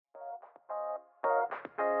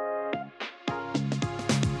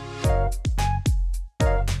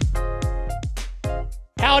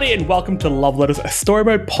Howdy and welcome to Love Letters, a Story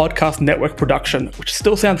Mode podcast network production, which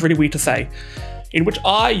still sounds really weird to say, in which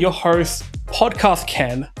I, your host, Podcast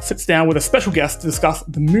Ken, sits down with a special guest to discuss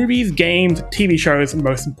the movies, games, TV shows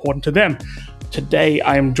most important to them. Today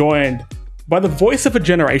I am joined by the voice of a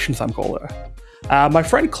generation, some call her. My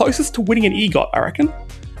friend closest to winning an EGOT, I reckon.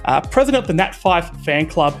 President of the Nat 5 fan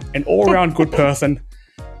club, an all-around good person.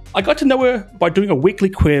 I got to know her by doing a weekly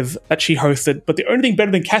quiz that she hosted, but the only thing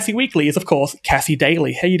better than Cassie Weekly is, of course, Cassie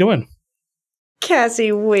Daly. How you doing?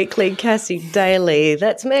 Cassie Weekly, Cassie Daly.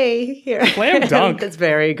 That's me. Here. Slam dunk. That's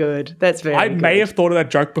very good. That's very good. I may have thought of that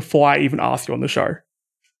joke before I even asked you on the show.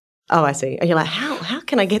 Oh, I see. And you're like, how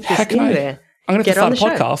can I get this in there? I'm going to have to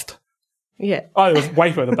start a podcast. Yeah. Oh, it was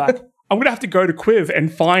way further back. I'm going to have to go to quiz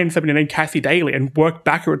and find somebody named Cassie Daly and work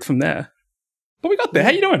backwards from there. But we got there. How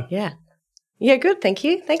you doing? Yeah. Yeah, good. Thank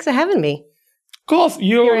you. Thanks for having me. Of course.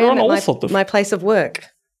 You're on all sorts of... my place of work.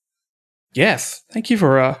 Yes. Thank you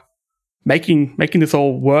for making this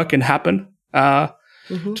all work and happen. To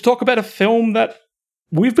talk about a film that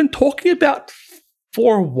we've been talking about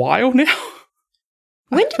for a while now.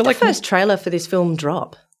 When did the first trailer for this film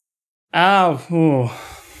drop? A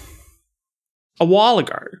while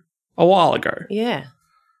ago. Yeah.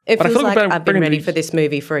 It feels like I've been ready for this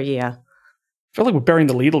movie for a year. I feel like we're burying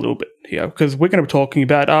the lead a little bit here because we're going to be talking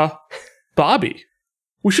about Barbie.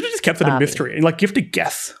 We should have just kept it a mystery and you have to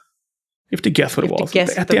guess. You have to guess what it was. You have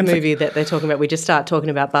to guess the movie that they're talking about. We just start talking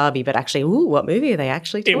about Barbie, but actually, what movie are they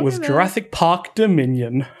actually talking about? It was Jurassic Park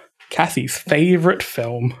Dominion, Cassie's favourite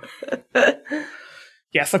film.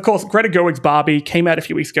 Yes, of course, Greta Gerwig's Barbie came out a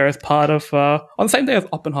few weeks ago as part of, on the same day as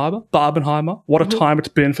Barbenheimer. What a time it's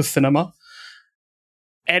been for cinema.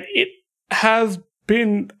 And it has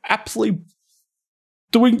been absolutely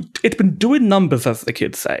doing numbers, as the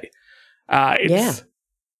kids say. It's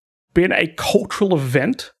been a cultural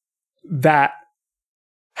event that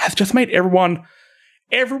has just made everyone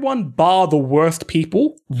bar the worst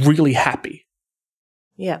people really happy.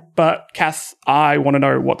 Yeah. But Cass, I want to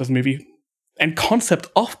know what this movie and concept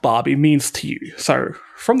of Barbie means to you. So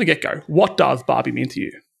from the get-go, what does Barbie mean to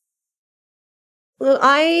you? Well,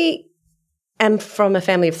 I am from a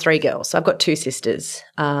family of 3 girls. So I've got 2 sisters.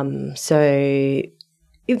 So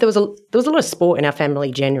there was a lot of sport in our family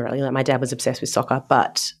generally. Like my dad was obsessed with soccer,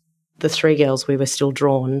 but the 3 girls, we were still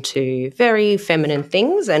drawn to very feminine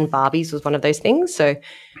things, and Barbies was one of those things. So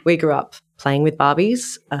we grew up playing with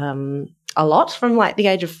Barbies a lot from like the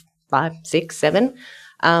age of 5, 6, 7,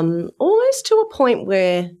 almost to a point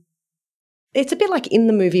where it's a bit like in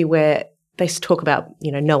the movie where they talk about,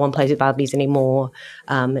 no one plays with Barbies anymore.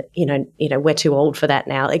 We're too old for that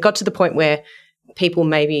now. It got to the point where people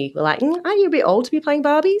maybe were like, are you a bit old to be playing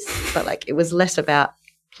Barbies? But it was less about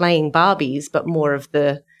playing Barbies, but more of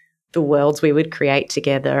the worlds we would create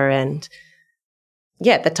together. And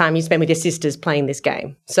the time you spend with your sisters playing this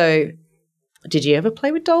game. So did you ever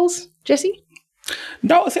play with dolls, Jessie?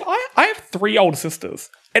 No, see, I have 3 older sisters,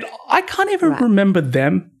 and I can't even remember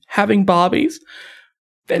them having Barbies.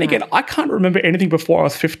 Then again, I can't remember anything before I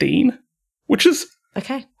was 15, which is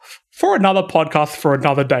okay for another podcast for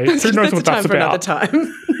another day. Who knows what that's about? For another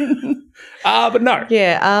time. But no.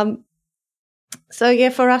 Yeah. So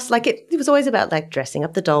for us, it was always about dressing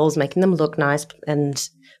up the dolls, making them look nice,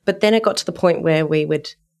 but then it got to the point where we would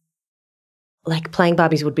playing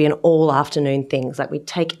Barbies would be an all afternoon thing. We'd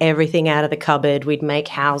take everything out of the cupboard, we'd make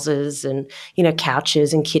houses and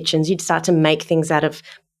couches and kitchens. You'd start to make things out of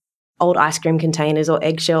old ice cream containers or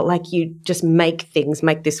eggshell. You just make things,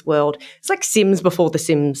 make this world. It's like Sims before the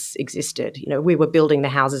Sims existed. We were building the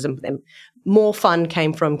houses, and more fun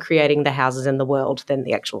came from creating the houses and the world than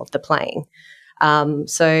the actual of the playing.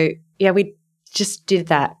 We just did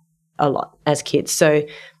that a lot as kids. So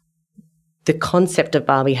the concept of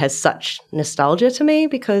Barbie has such nostalgia to me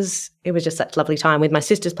because it was just such a lovely time with my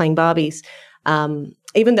sisters playing Barbies.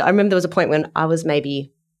 Even though I remember there was a point when I was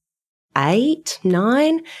maybe 8,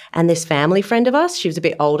 9, and this family friend of us, she was a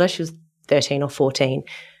bit older, she was 13 or 14.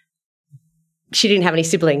 She didn't have any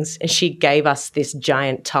siblings, and she gave us this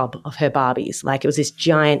giant tub of her Barbies. It was this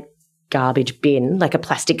giant garbage bin, a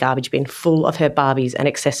plastic garbage bin full of her Barbies and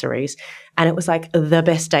accessories. And it was the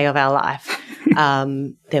best day of our life.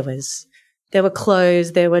 There were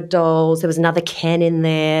clothes, there were dolls, there was another Ken in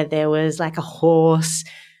there was a horse.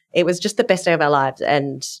 It was just the best day of our lives.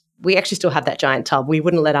 And we actually still have that giant tub. We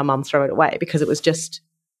wouldn't let our mum throw it away because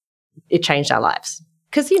it changed our lives.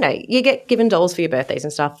 Because, you get given dolls for your birthdays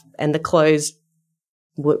and stuff, and the clothes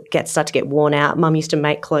start to get worn out. Mum used to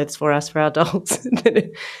make clothes for us for our dolls. And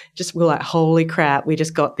then we're like, holy crap, we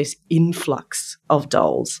just got this influx of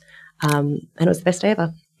dolls. And it was the best day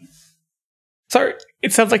ever. So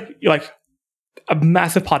it sounds like a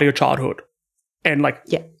massive part of your childhood, and like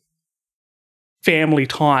family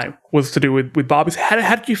time was to do with Barbies.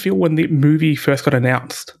 How did you feel when the movie first got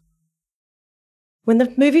announced? When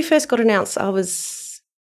the movie first got announced, it was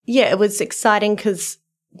exciting because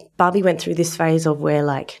Barbie went through this phase of where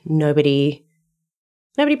like nobody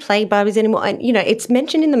played Barbies anymore. And, you know, it's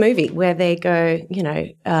mentioned in the movie where they go, you know,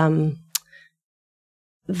 I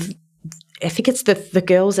think it's the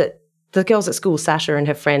girls at school, Sasha and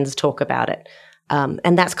her friends talk about it.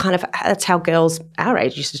 And that's how girls our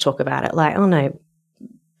age used to talk about it. Like, oh no,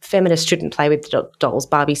 feminists shouldn't play with dolls.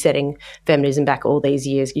 Barbie setting feminism back all these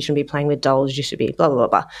years. You shouldn't be playing with dolls. You should be blah, blah, blah,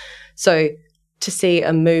 blah. So to see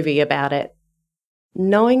a movie about it,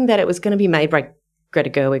 knowing that it was going to be made by Greta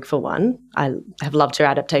Gerwig for one, I have loved her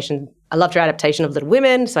adaptation. I loved her adaptation of Little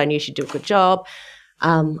Women, so I knew she'd do a good job.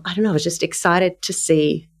 I don't know, I was just excited to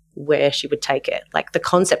see where she would take it. Like the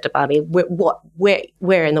concept of Barbie,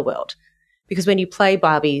 where in the world? Because when you play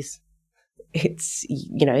Barbies, it's,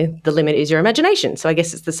 you know, the limit is your imagination. So I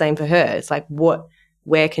guess it's the same for her. It's like,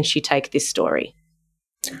 where can she take this story?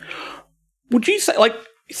 Would you say, like,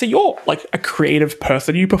 so you're like a creative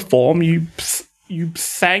person, you perform, you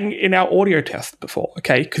sang in our audio test before,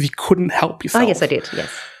 okay, because you couldn't help yourself. Oh, yes, I did,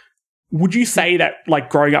 yes. Would you say that, like,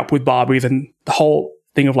 growing up with Barbies and the whole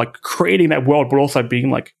thing of, like, creating that world, but also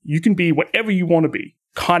being, like, you can be whatever you want to be,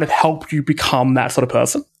 kind of helped you become that sort of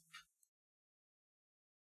person?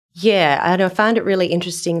 Yeah, and I find it really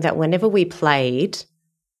interesting that whenever we played,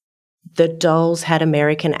 the dolls had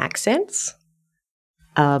American accents,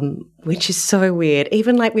 which is so weird.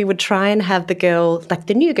 Even, like, we would try and have the girl, like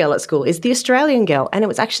the new girl at school is the Australian girl, and it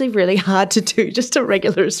was actually really hard to do just a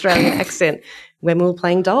regular Australian accent when we were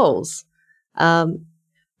playing dolls. I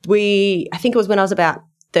think it was when I was about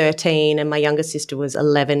 13 and my younger sister was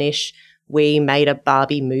 11-ish, we made a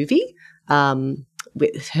Barbie movie.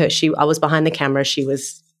 With her, I was behind the camera, she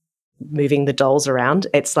was moving the dolls around.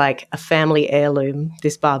 It's like a family heirloom,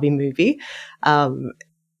 this Barbie movie.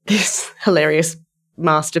 This hilarious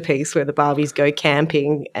masterpiece where the Barbies go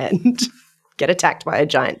camping and get attacked by a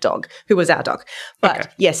giant dog, who was our dog.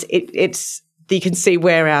 But yes, it's you can see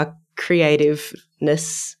where our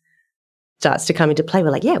creativeness starts to come into play. We're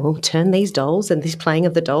like, yeah, we'll turn these dolls and this playing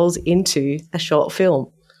of the dolls into a short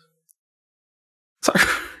film. So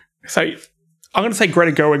I'm going to say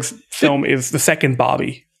Greta Gerwig's film is the second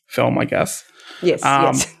Barbie film, I guess. Yes,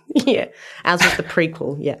 yes. Yeah. Ours was the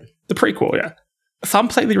prequel, yeah. The prequel, yeah. Some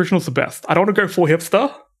say the original's the best. I don't want to go full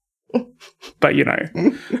hipster, but, you know.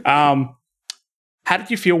 How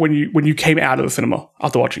did you feel when you came out of the cinema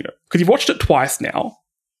after watching it? Because you've watched it twice now,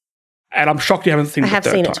 and I'm shocked you haven't seen it a third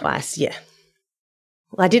time. I have seen it twice, yeah.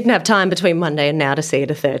 Well, I didn't have time between Monday and now to see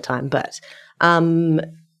it a third time, but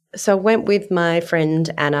so I went with my friend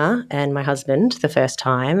Anna and my husband the first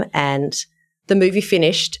time, and the movie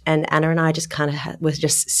finished, and Anna and I just kind of were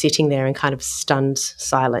just sitting there in kind of stunned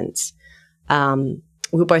silence. We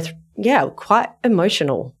were both, quite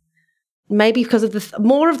emotional, maybe because of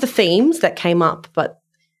more of the themes that came up, but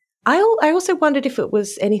I also wondered if it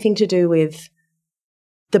was anything to do with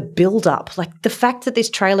the build-up, like the fact that this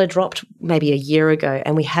trailer dropped maybe a year ago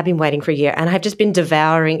and we have been waiting for a year, and I've just been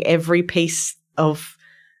devouring every piece of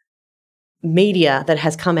media that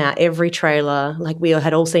has come out, every trailer. Like we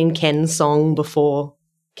had all seen Ken's song before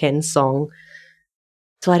Ken's song.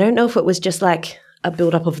 So I don't know if it was just like a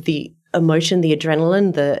build-up of the emotion, the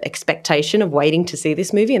adrenaline, the expectation of waiting to see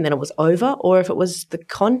this movie and then it was over, or if it was the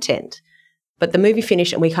content. But the movie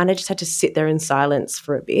finished and we kind of just had to sit there in silence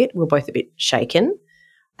for a bit. We were both a bit shaken.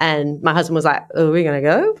 And my husband was like, "Oh, are we going to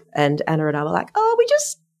go?" And Anna and I were like, "Oh, we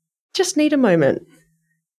just need a moment."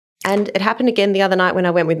 And it happened again the other night when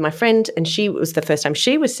I went with my friend, and it was the first time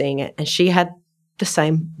she was seeing it, and she had the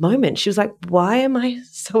same moment. She was like, "Why am I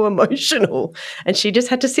so emotional?" And she just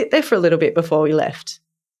had to sit there for a little bit before we left.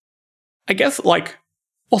 I guess, like,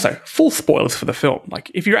 also, full spoilers for the film. Like,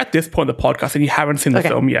 if you're at this point in the podcast and you haven't seen the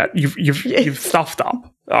film yet, you've stuffed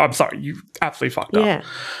up. Oh, I'm sorry, you've absolutely fucked up. Yeah.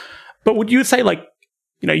 But would you say, like,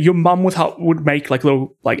 you know, your mum would make like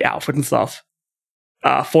little like outfits and stuff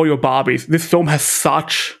for your Barbies? This film has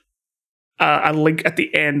such a link at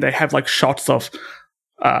the end. They have like shots of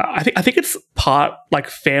I think it's part like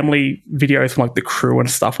family videos from like the crew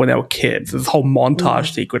and stuff when they were kids. There's this whole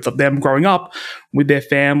montage sequence of them growing up with their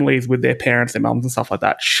families, with their parents, their mums and stuff like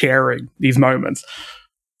that, sharing these moments.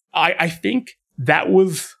 I think that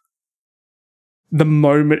was the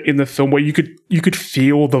moment in the film where you could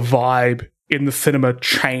feel the vibe in the cinema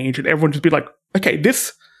change and everyone just be like, okay,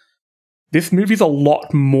 this movie's a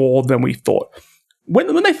lot more than we thought.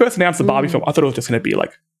 When they first announced the Barbie film, I thought it was just going to be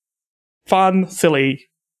like fun, silly,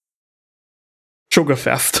 sugar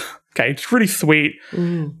fest. Okay, it's really sweet,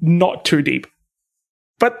 not too deep.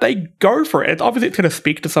 But they go for it. Obviously, it's going to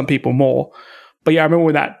speak to some people more. But yeah, I remember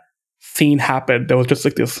when that scene happened, there was just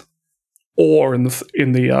like this awe in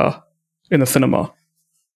the cinema.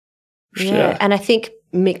 Yeah, and I think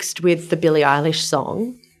mixed with the Billie Eilish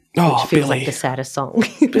song, which feels like the saddest song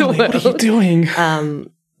in Billie, the world. What are you doing?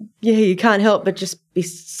 Yeah, you can't help but just be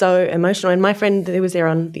so emotional. And my friend who was there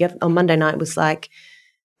on Monday night was like,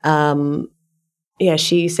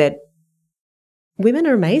 she said, women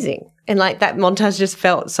are amazing. And like that montage just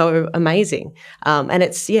felt so amazing. And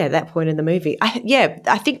it's, that point in the movie.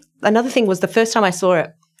 I think another thing was the first time I saw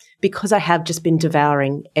it, because I have just been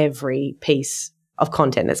devouring every piece of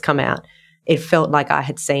content that's come out, it felt like I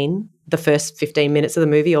had seen the first 15 minutes of the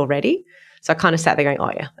movie already. So I kind of sat there going,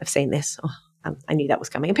 oh, yeah, I've seen this. Oh, I knew that was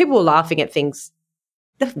coming. And people were laughing at things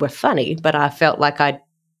that were funny, but I felt like I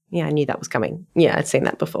knew that was coming. Yeah, I'd seen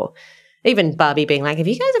that before. Even Barbie being like, have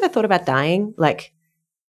you guys ever thought about dying? Like,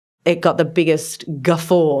 it got the biggest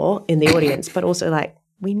guffaw in the audience, but also like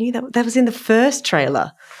we knew that was in the first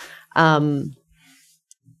trailer. So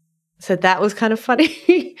that was kind of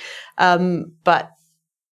funny. But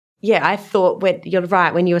yeah, I thought you're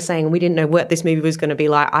right when you were saying we didn't know what this movie was going to be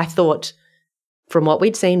like. I thought from what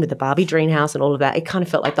we'd seen with the Barbie Dreamhouse and all of that, it kind of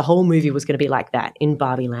felt like the whole movie was going to be like that in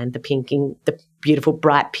Barbie Land, the beautiful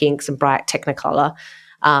bright pinks and bright Technicolor.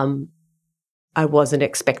 I wasn't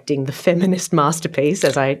expecting the feminist masterpiece,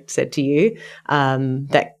 as I said to you,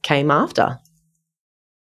 that came after.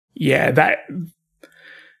 Yeah,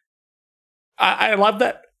 I love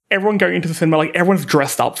that everyone going into the cinema, like everyone's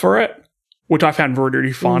dressed up for it, which I found really,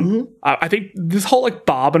 really fun. Mm-hmm. I think this whole like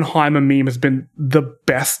Barbenheimer meme has been the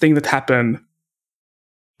best thing that's happened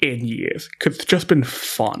in years because it's just been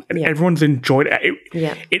fun and everyone's enjoyed it.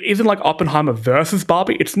 It isn't like Oppenheimer versus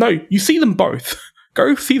Barbie. It's no, you see them both.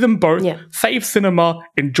 Go see them both. Yeah. Save cinema.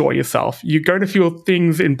 Enjoy yourself. You're going to feel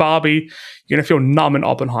things in Barbie. You're going to feel numb in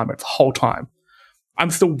Oppenheimer the whole time. I'm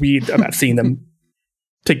still weird about seeing them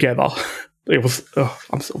together. It was.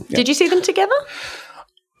 Did you see them together?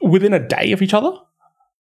 Within a day of each other,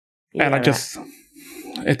 and I just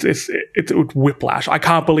it's whiplash. I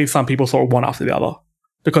can't believe some people saw one after the other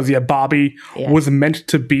because Barbie was meant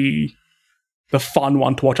to be the fun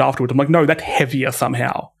one to watch afterwards. I'm like, no, that's heavier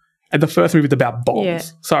somehow. And the first movie is about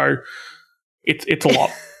bombs, so it's a lot.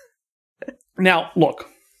 Now, look,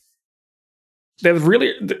 there's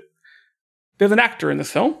an actor in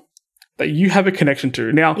this film that you have a connection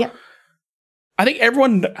to. Now, I think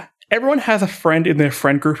everyone has a friend in their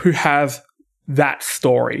friend group who has that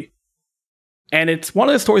story. And it's one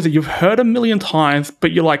of those stories that you've heard a million times,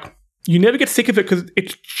 but you're like, you never get sick of it because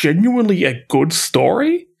it's genuinely a good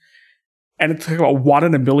story. And it's like a 1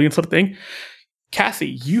 in a million sort of thing.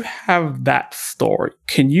 Cassie, you have that story.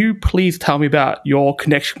 Can you please tell me about your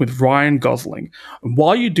connection with Ryan Gosling? And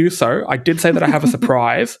while you do so, I did say that I have a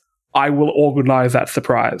surprise. I will organize that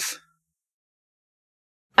surprise.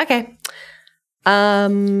 Okay.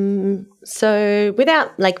 So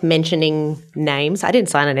without like mentioning names, I didn't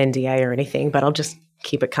sign an NDA or anything, but I'll just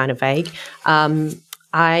keep it kind of vague.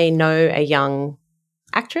 I know a young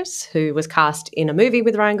actress who was cast in a movie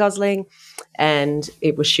with Ryan Gosling, and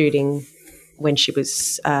it was shooting when she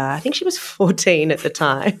was, I think she was 14 at the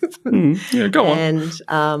time. Go on. And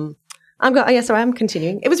I'm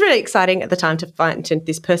continuing. It was really exciting at the time to find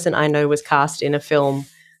this person I know was cast in a film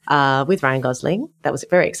with Ryan Gosling. That was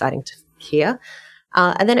very exciting to hear.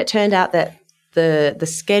 And then it turned out that the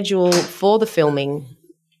schedule for the filming.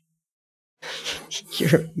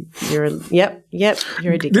 You're a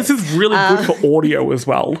dickhead. This is really good for audio as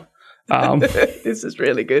well. This is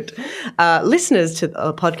really good. Listeners to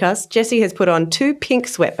the podcast, Jessie has put on 2 pink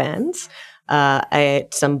sweatbands,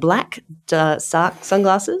 some black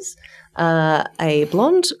sunglasses, a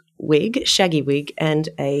blonde wig, shaggy wig, and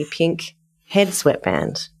a pink head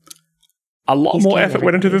sweatband. A lot more effort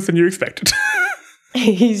went into this than you expected.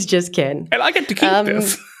 He's just Ken. And I get to keep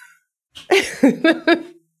this.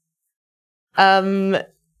 So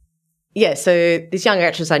this young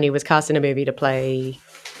actress I knew was cast in a movie to play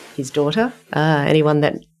his daughter. Anyone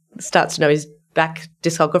that starts to know his back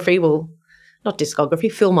filmography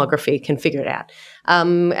can figure it out.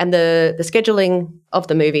 And the scheduling of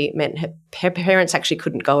the movie meant her parents actually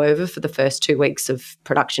couldn't go over for the first 2 weeks of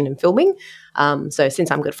production and filming. So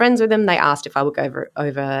since I'm good friends with them, they asked if I would go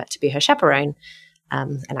over to be her chaperone.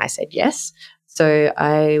 And I said yes. So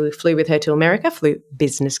I flew with her to America, flew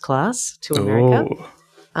business class to America.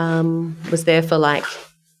 Was there for like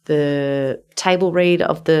the table read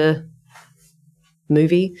of the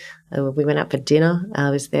movie. We went out for dinner. I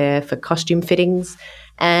was there for costume fittings,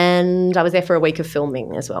 and I was there for a week of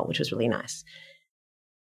filming as well, which was really nice.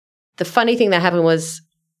 the funny thing that happened was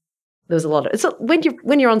there was a lot of when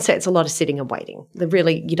you're on set, it's a lot of sitting and waiting.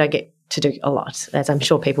 You don't get to do a lot, as I'm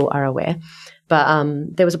sure people are aware. But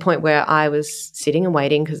there was a point where I was sitting and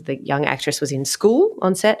waiting because the young actress was in school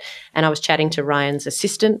on set, and I was chatting to Ryan's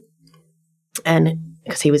assistant, and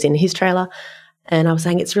because he was in his trailer, and I was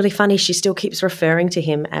saying it's really funny. She still keeps referring to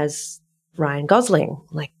him as Ryan Gosling,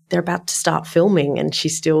 like they're about to start filming, and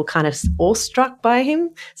she's still kind of starstruck by him.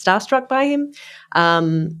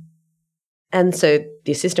 And so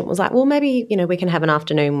the assistant was like, well, maybe, we can have an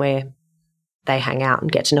afternoon where they hang out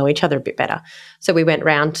and get to know each other a bit better. So we went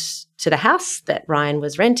round to the house that Ryan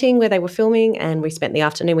was renting where they were filming, and we spent the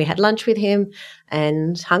afternoon. We had lunch with him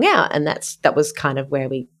and hung out, and that was kind of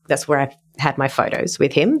that's where I had my photos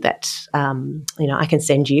with him that, I can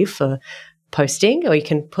send you for posting, or you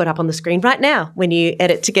can put up on the screen right now when you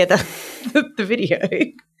edit together the video.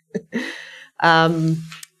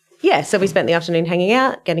 So we spent the afternoon hanging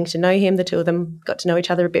out, getting to know him. The two of them got to know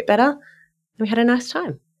each other a bit better, and we had a nice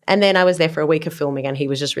time. And then I was there for a week of filming, and he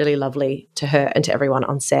was just really lovely to her and to everyone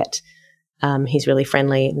on set. He's really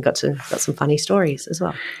friendly and got some funny stories as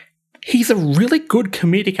well. He's a really good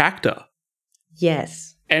comedic actor.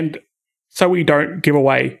 Yes. And so we don't give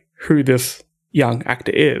away who this young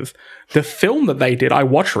actor is. The film that they did, I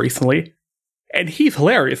watched recently, and he's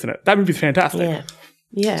hilarious in it. That movie's fantastic. Yeah.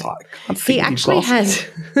 Yeah. Oh, he actually has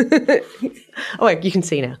oh, you can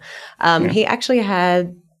see now. He actually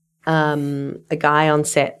had a guy on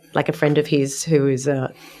set, like a friend of his who is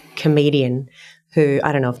a comedian who,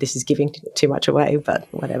 I don't know if this is giving too much away, but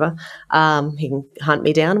whatever. He can hunt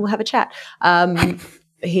me down and we'll have a chat.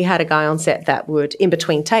 He had a guy on set that would, in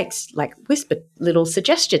between takes, like whisper little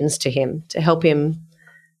suggestions to him to help him,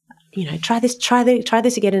 try this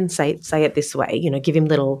again and say it this way, give him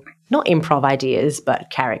little, not improv ideas,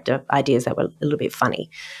 but character ideas that were a little bit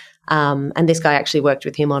funny. And this guy actually worked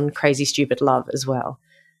with him on Crazy Stupid Love as well.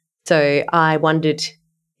 So I wondered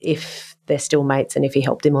if they're still mates and if he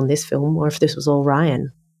helped him on this film, or if this was all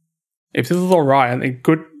Ryan. If this is all Ryan, then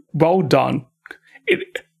good, well done.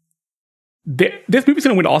 This movie's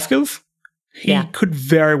going to win Oscars. He could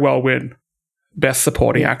very well win Best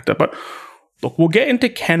Supporting Actor. But look, we'll get into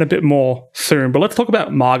Ken a bit more soon. But let's talk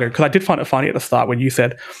about Margot, because I did find it funny at the start when you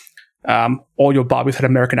said all your Barbies had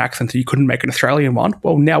American accents and you couldn't make an Australian one.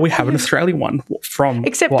 Well, now we have an Australian one from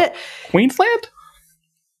Queensland?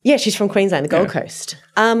 Yeah, she's from Queensland, the Gold Coast.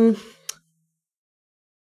 One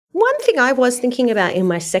thing I was thinking about in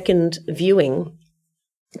my second viewing,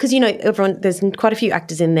 because, there's quite a few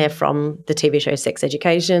actors in there from the TV show Sex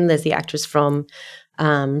Education. There's the actress from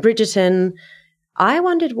Bridgerton. I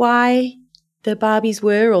wondered why the Barbies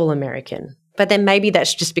were all American. But then maybe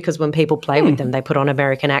that's just because when people play with them, they put on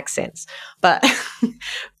American accents. But,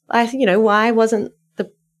 why wasn't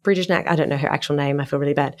the British I don't know her actual name. I feel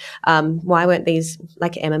really bad. Why weren't these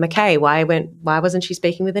like Emma Mackey? Why wasn't she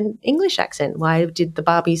speaking with an English accent? Why did the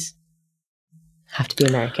Barbies have to be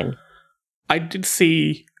American? I did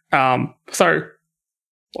see, we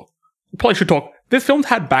probably should talk. This film's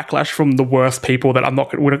had backlash from the worst people that I'm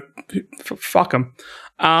not going to, fuck them.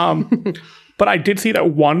 But I did see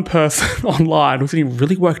that one person online was getting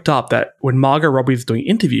really worked up that when Margot Robbie's doing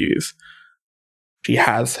interviews, she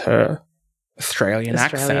has her Australian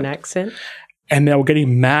accent. And they were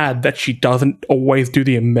getting mad that she doesn't always do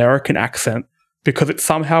the American accent because it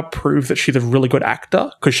somehow proves that she's a really good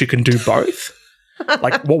actor because she can do both.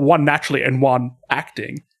 One naturally and one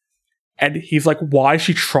acting. And he's like, why is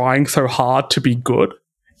she trying so hard to be good?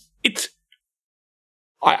 It's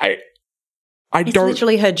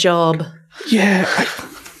literally her job. Yeah.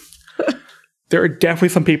 There are definitely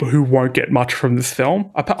some people who won't get much from this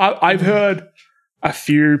film. I've heard a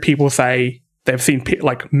few people say they've seen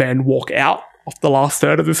men walk out of the last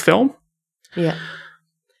third of this film. Yeah.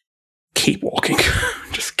 Keep walking.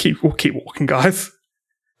 Just keep walking, guys.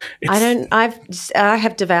 I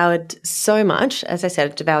have devoured so much. As I said,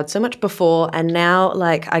 I've devoured so much before, and now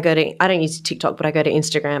I don't use TikTok, but I go to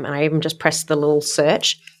Instagram and I even just press the little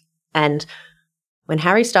search. And when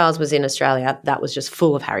Harry Styles was in Australia, that was just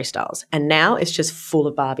full of Harry Styles. And now it's just full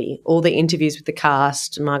of Barbie. All the interviews with the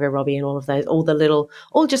cast, Margot Robbie and all of those,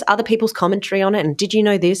 all just other people's commentary on it. And did you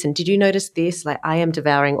know this? And did you notice this? I am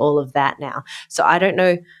devouring all of that now. So I don't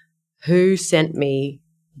know who sent me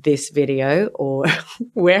this video or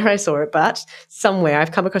where I saw it, but somewhere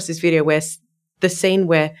I've come across this video where the scene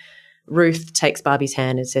where Ruth takes Barbie's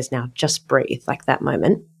hand and says, now just breathe, like that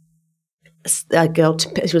moment. A girl,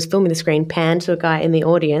 she was filming the screen, panned to a guy in the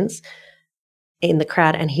audience, in the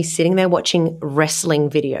crowd, and he's sitting there watching wrestling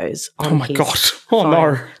videos on his phone.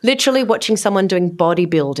 No. Literally watching someone doing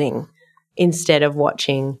bodybuilding instead of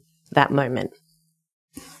watching that moment.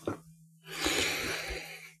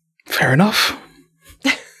 Fair enough.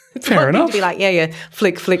 It's Fair one thing enough. to be like, yeah,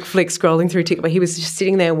 flick, scrolling through TikTok. But he was just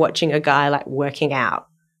sitting there watching a guy like working out.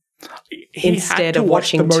 He Instead had to of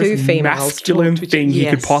watch the watching most two females masculine talk to thing he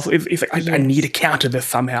could yes. possibly. It's like I Yes. need to counter this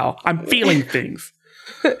somehow. I'm feeling things.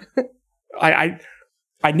 I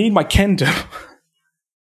need my Kendo.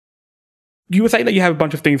 You were saying that you have a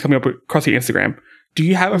bunch of things coming up across your Instagram. Do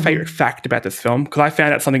you have a favorite fact about this film? Because I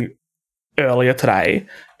found out something earlier today,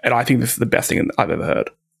 and I think this is the best thing I've ever heard.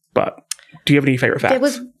 But do you have any favorite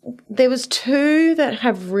facts? There was two that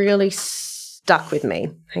have really stuck with me.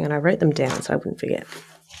 Hang on, I wrote them down so I wouldn't forget.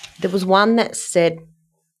 There was one that said,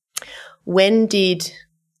 when did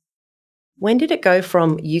it go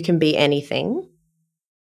from you can be anything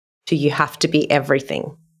to you have to be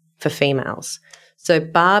everything for females? So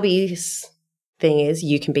Barbie's thing is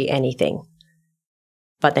you can be anything.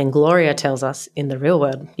 But then Gloria tells us in the real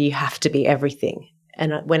world, you have to be everything.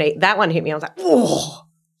 And when that one hit me, I was like, oh,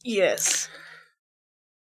 yes.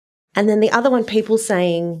 And then the other one, people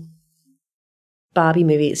saying Barbie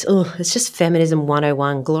movies, it's just feminism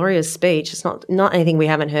 101. Gloria's speech, it's not anything we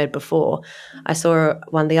haven't heard before. I saw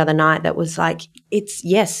one the other night that was like,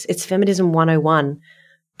 it's feminism 101,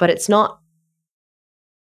 but it's not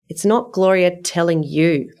Gloria telling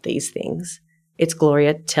you these things. It's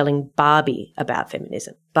Gloria telling Barbie about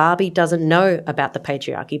feminism. Barbie doesn't know about the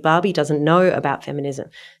patriarchy. Barbie doesn't know about feminism.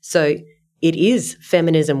 So it is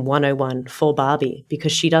feminism 101 for Barbie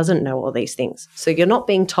because she doesn't know all these things. So you're not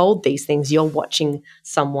being told these things. You're watching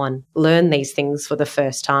someone learn these things for the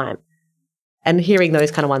first time. And hearing those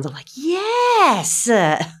kind of ones, I'm like, yes.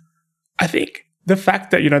 I think the fact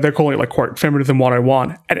that, they're calling it like, quote, feminism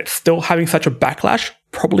 101 and it's still having such a backlash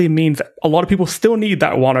probably means that a lot of people still need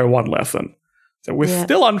that 101 lesson. So we're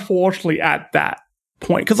still unfortunately at that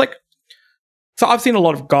point. Because so I've seen a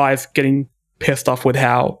lot of guys getting pissed off with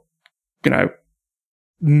how,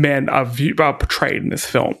 men are portrayed in this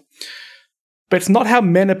film. But it's not how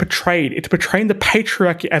men are portrayed. It's portraying the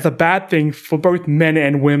patriarchy as a bad thing for both men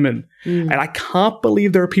and women. And I can't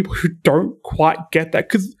believe there are people who don't quite get that.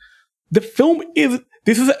 Because the film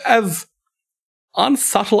this is as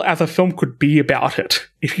unsubtle as a film could be about it.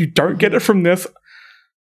 If you don't get it from this,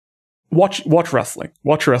 watch wrestling.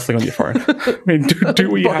 Watch wrestling on your phone. I mean,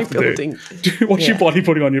 do what you have to do. Watch your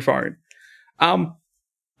bodybuilding on your phone.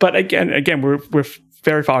 But again, we're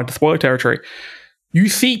very far into spoiler territory. You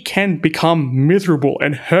see Ken become miserable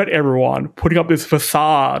and hurt everyone, putting up this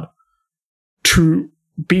facade to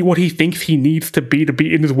be what he thinks he needs to be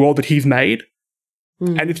in this world that he's made.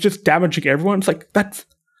 And it's just damaging everyone. It's like, that's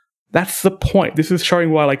the point. This is showing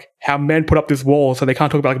why, how men put up this wall so they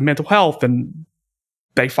can't talk about mental health and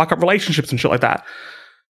they fuck up relationships and shit like that.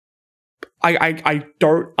 I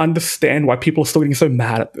don't understand why people are still getting so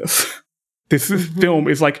mad at this. This film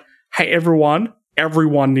is like, hey, everyone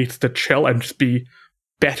needs to chill and just be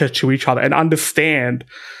better to each other and understand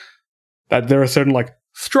that there are certain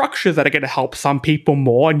structures that are going to help some people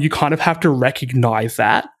more, and you kind of have to recognize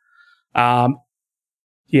that. The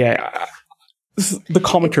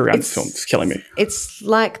commentary around this film is killing me. It's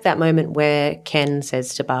like that moment where Ken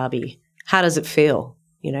says to Barbie, how does it feel,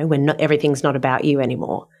 when everything's not about you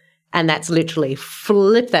anymore? And that's literally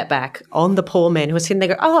flip that back on the poor man who was sitting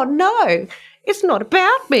there going, oh, no, it's not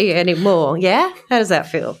about me anymore. Yeah? How does that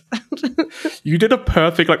feel? You did a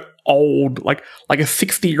perfect, old, like a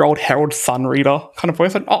 60-year-old Harold Sun reader kind of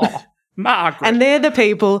voice. Margaret. And they're the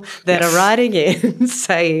people that are writing in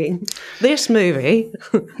saying, this movie.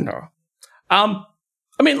 No. I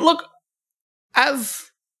mean, look, as,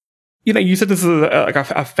 you said this is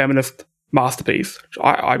a feminist masterpiece.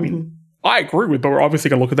 I mean, I agree with, but we're obviously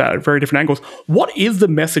going to look at that at very different angles. What is the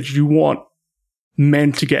message you want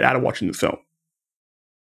men to get out of watching this film?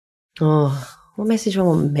 Oh, what message do I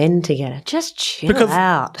want men to get? Just chill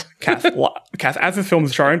out. Cass, as this film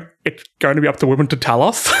is shown, it's going to be up to women to tell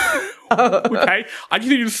us. Okay? I just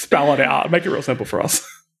need you to spell it out. Make it real simple for us.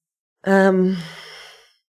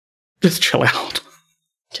 Just chill out.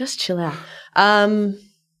 Just chill out.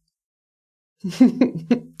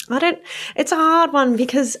 It's a hard one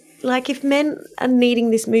because, if men are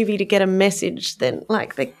needing this movie to get a message, then,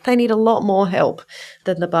 they need a lot more help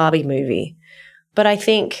than the Barbie movie. But I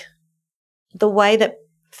think the way that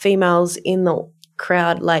females in the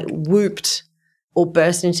crowd, whooped or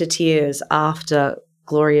burst into tears after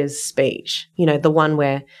Gloria's speech, the one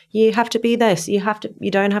where you have to be this, you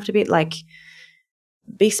don't have to be,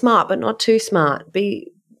 be smart but not too smart,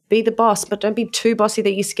 be the boss but don't be too bossy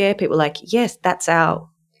that you scare people. Yes, that's our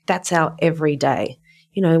everyday.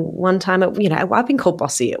 one time, I've been called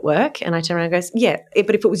bossy at work, and I turn around and goes, yeah,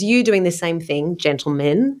 but if it was you doing the same thing,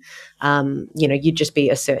 gentlemen, you'd just be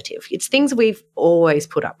assertive. It's things we've always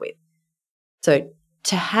put up with. So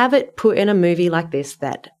to have it put in a movie like this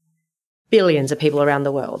that billions of people around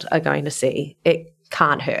the world are going to see, it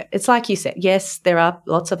can't hurt. It's like you said, yes, there are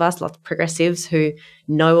lots of us, lots of progressives who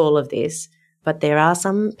know all of this, but there are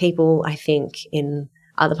some people, I think, in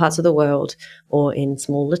other parts of the world or in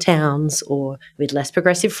smaller towns or with less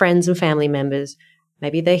progressive friends and family members,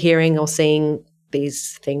 maybe they're hearing or seeing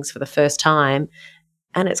these things for the first time,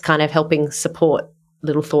 and it's kind of helping support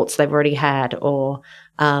little thoughts they've already had or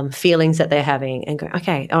feelings that they're having and go,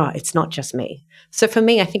 okay, it's not just me. So for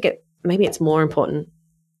me, I think maybe it's more important.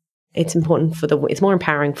 It's more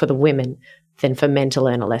empowering for the women than for men to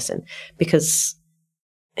learn a lesson, because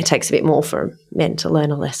it takes a bit more for men to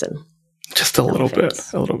learn a lesson. Just a little bit.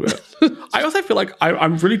 I also feel like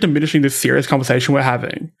I'm really diminishing this serious conversation we're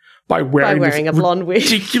having by wearing a blonde wig.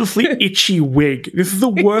 Ridiculously itchy wig. This is the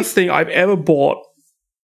worst thing I've ever bought.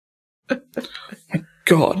 My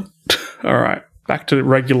God. All right. Back to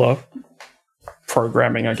regular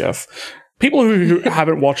programming, I guess. People who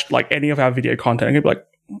haven't watched like any of our video content are going to be like,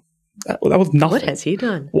 that was nothing. What has he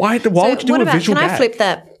done? Why would you do a visual gag?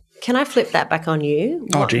 Can I flip that back on you?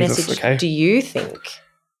 Oh, what Jesus, message do you think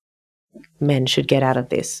men should get out of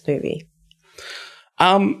this movie?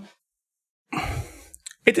 I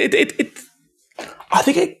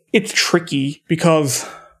think it's tricky because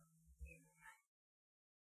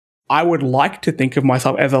I would like to think of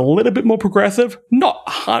myself as a little bit more progressive, not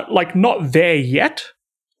there yet,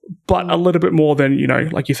 but a little bit more than,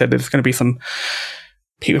 like you said, there's going to be some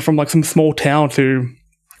people from like some small towns who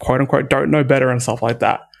quote unquote don't know better and stuff like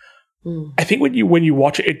that. I think when you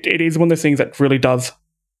watch it, it is one of those things that really does.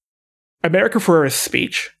 America Ferrera's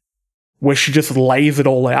speech, where she just lays it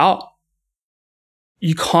all out,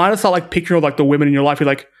 you kind of start like picturing like the women in your life. You're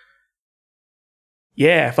like,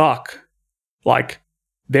 yeah, fuck, like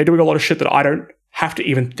they're doing a lot of shit that I don't have to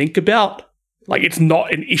even think about. Like it's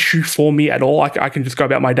not an issue for me at all. I can just go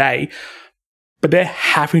about my day, but they're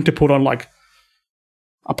having to put on like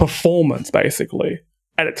a performance basically,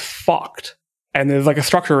 and it's fucked. And there's like a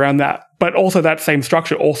structure around that. But also that same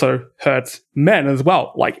structure also hurts men as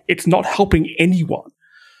well. Like it's not helping anyone.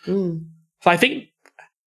 So I think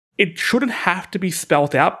it shouldn't have to be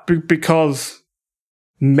spelt out because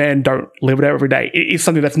men don't live it out every day. It is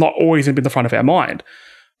something that's not always in the front of our mind.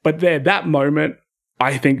 But that moment,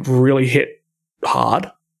 I think, really hit hard.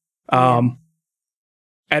 And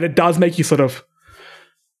it does make you sort of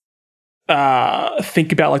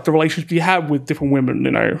think about like the relationships you have with different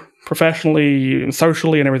women, professionally and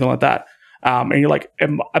socially and everything like that. And you're like,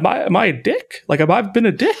 am I a dick? Like, have I been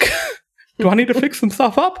a dick? Do I need to fix some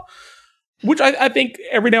stuff up? Which I think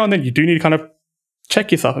every now and then you do need to kind of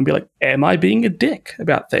check yourself and be like, am I being a dick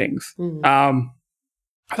about things? I'm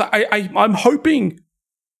hoping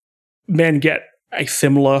men get a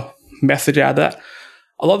similar message out of that.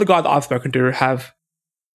 A lot of the guys that I've spoken to have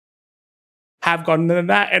gotten into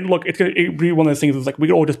that. And look, it'd be one of those things that's like we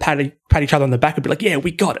could all just pat each other on the back and be like, yeah,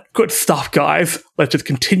 we got it. Good stuff, guys. Let's just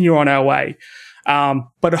continue on our way.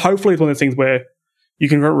 But hopefully it's one of those things where you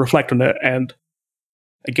can reflect on it. And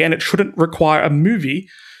again, it shouldn't require a movie,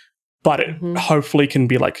 but it hopefully can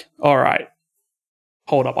be like, all right,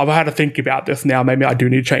 hold up. I've had to think about this now. Maybe I do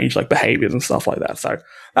need to change like behaviors and stuff like that. So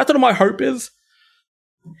that's what my hope is.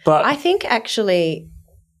 But I think actually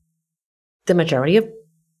the majority of,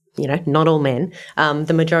 not all men,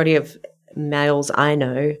 the majority of males I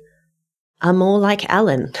know are more like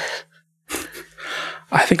Alan.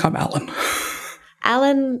 I think I'm Alan.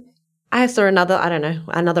 Alan, I saw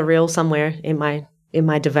another reel somewhere in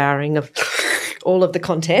my devouring of all of the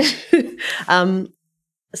content.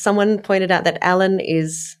 Someone pointed out that Alan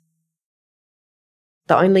is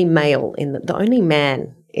the only man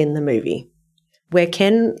in the movie. When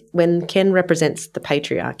Ken represents the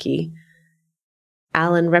patriarchy,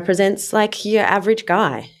 Alan represents like your average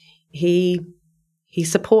guy. He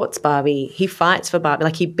supports Barbie. He fights for Barbie.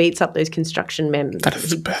 Like he beats up those construction men. That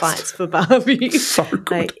is the best. Fights for Barbie. So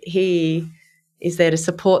good. Like he is there to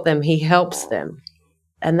support them. He helps them.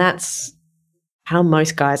 And that's how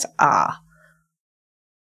most guys are.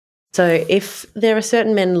 So if there are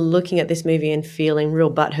certain men looking at this movie and feeling real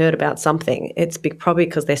butthurt about something, it's probably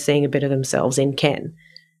because they're seeing a bit of themselves in Ken.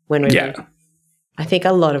 I think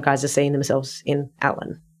a lot of guys are seeing themselves in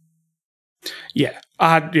Alan. Yeah.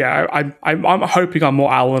 I'm hoping I'm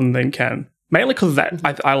more Alan than Ken. Mainly because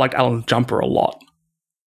I like Alan's jumper a lot.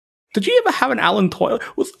 Did you ever have an Alan toy?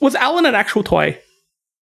 Was Alan an actual toy?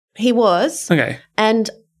 He was. Okay. And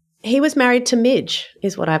he was married to Midge,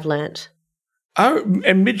 is what I've learnt. Oh,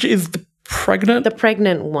 and Midge is the pregnant? The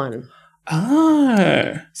pregnant one.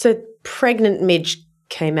 Oh. So pregnant Midge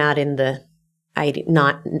came out in the 80s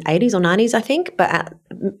or 90s, I think, but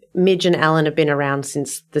Midge and Alan have been around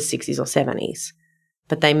since the 60s or 70s.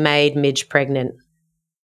 But they made Midge pregnant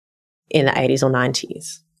in the 80s or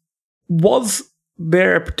 90s. Was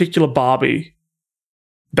there a particular Barbie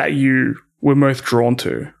that you were most drawn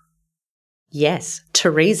to? Yes,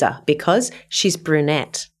 Teresa, because she's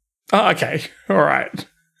brunette. Oh, okay. All right.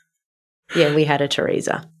 Yeah, we had a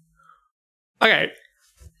Teresa. Okay.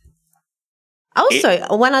 Also,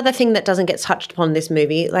 one other thing that doesn't get touched upon in this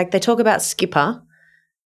movie, like they talk about Skipper.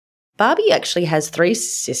 Barbie actually has 3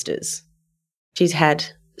 sisters. She's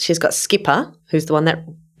got Skipper, who's the one that,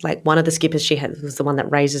 like one of the Skippers she had was the one that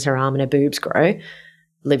raises her arm and her boobs grow,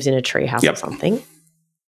 lives in a treehouse or something.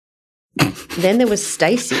 Then there was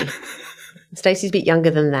Stacy. Stacy's a bit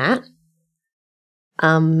younger than that.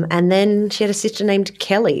 And then she had a sister named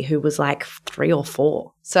Kelly who was like 3 or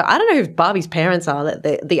 4. So I don't know who Barbie's parents are,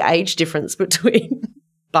 that the age difference between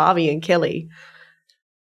Barbie and Kelly.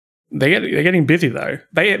 They're getting busy though.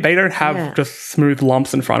 They don't have just smooth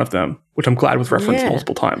lumps in front of them, which I'm glad was referenced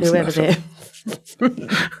multiple times. Whoever they're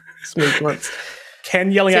smooth lumps.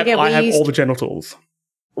 Ken yelling out, I have all the genitals.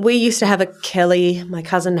 We used to have a Kelly. My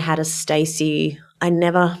cousin had a Stacy. I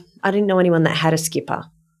didn't know anyone that had a Skipper.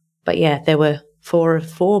 But yeah, there were four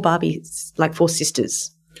Barbies, like 4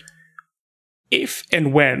 sisters. If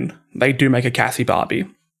and when they do make a Cassie Barbie,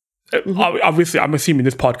 obviously I'm assuming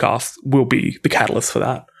this podcast will be the catalyst for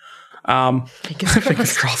that.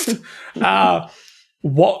 Fingers crossed.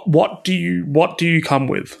 What do you come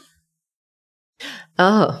with?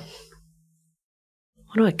 Oh.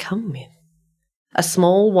 What do I come with? A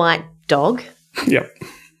small white dog. Yep.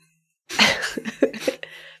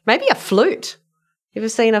 Maybe a flute. You ever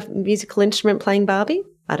seen a musical instrument playing Barbie?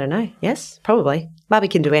 I don't know. Yes, probably. Barbie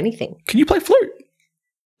can do anything. Can you play flute?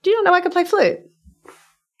 Do you not know I can play flute?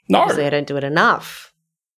 No. Obviously, I don't do it enough.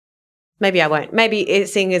 Maybe I won't. Maybe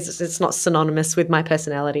seeing as it's not synonymous with my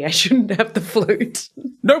personality, I shouldn't have the flute.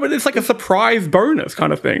 No, but it's like a surprise bonus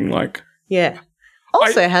kind of thing. Like, yeah.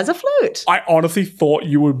 Also has a flute. I honestly thought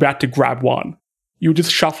you were about to grab one. You were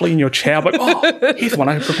just shuffling in your chair, but here's one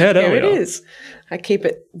I prepared earlier. Here it is. I keep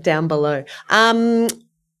it down below.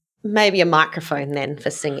 Maybe a microphone then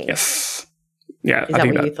for singing. Yes. Yeah. Is that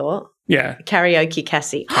what you thought? Yeah. Karaoke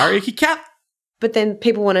Cassie. Karaoke cat. But then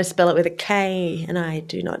people want to spell it with a K, and I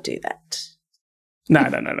do not do that. No.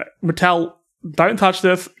 Mattel, don't touch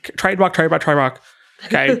this. Trademark.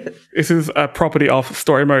 Okay. This is a property of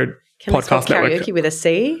Story Mode Can Podcast spell Network. Karaoke with a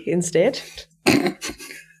C instead?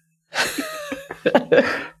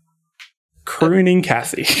 Crooning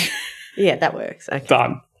Cassie. Yeah, that works. Okay.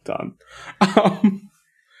 Done.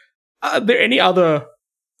 Are there any other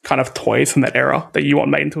kind of toys from that era that you want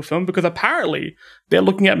made into a film? Because apparently they're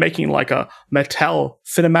looking at making like a Mattel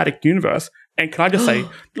cinematic universe. And can I just say,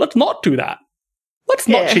 let's not do that. Let's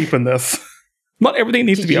not cheapen this. Not everything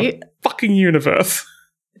needs to be a fucking universe.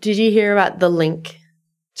 Did you hear about the link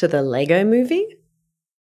to the Lego movie?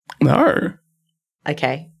 No.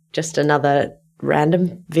 Okay, just another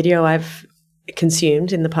random video I've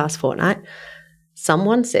consumed in the past fortnight.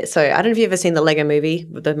 Someone said, so I don't know if you've ever seen the Lego movie,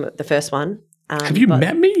 the first one. Have you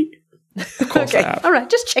met me? Of course I have. All right,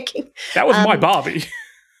 just checking. That was my Barbie.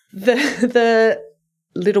 The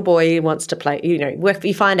little boy wants to play,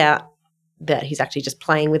 you find out that he's actually just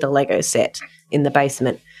playing with a Lego set in the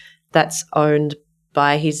basement that's owned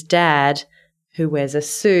by his dad, who wears a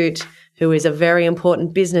suit, who is a very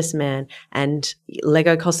important businessman, and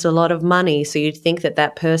Lego costs a lot of money. So you'd think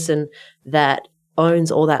that person that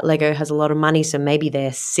owns all that Lego has a lot of money, so maybe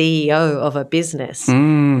they're CEO of a business.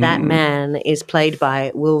 That man is played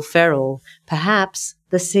by Will Ferrell, perhaps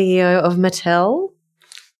the CEO of Mattel.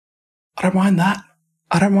 I don't mind that.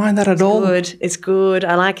 At all. It's good.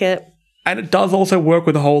 I like it. And it does also work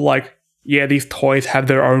with the whole these toys have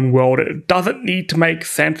their own world. It doesn't need to make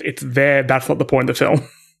sense. It's there. That's not the point of the film.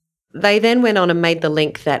 They then went on and made the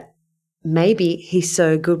link that maybe he's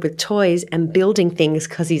so good with toys and building things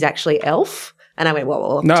because he's actually Elf. And I went,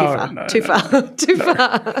 whoa, too far.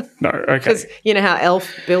 No, okay. Because you know how Elf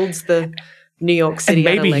builds the New York City.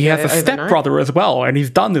 And maybe he has a overnight. stepbrother as well, and he's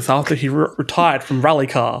done this after he retired from rally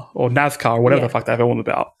car or NASCAR or whatever the fuck that film's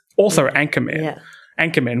about. Also, Anchorman. Yeah.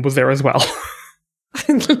 Anchorman was there as well.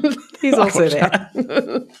 He's also there.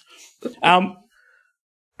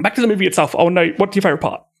 Back to the movie itself. Oh no, what's your favorite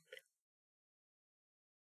part?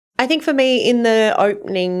 I think for me, in the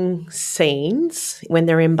opening scenes, when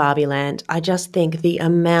they're in Barbie Land, I just think the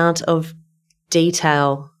amount of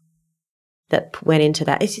detail that went into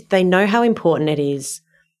that. They know how important it is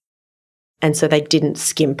And so they didn't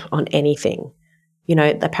skimp on anything. You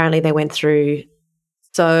know, apparently they went through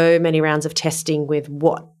so many rounds of testing with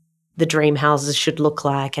what the dream houses should look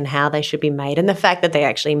like and how they should be made, and the fact that they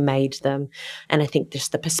actually made them. And I think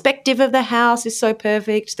just the perspective of the house is so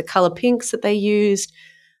perfect, the colour pinks that they used,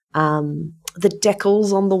 the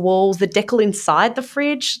decals on the walls, the decal inside the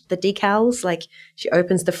fridge, the decals, like she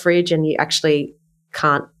opens the fridge and you actually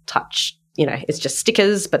can't touch, you know, it's just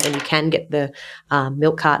stickers, but then you can get the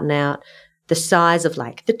milk carton out. The size of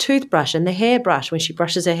like the toothbrush and the hairbrush when she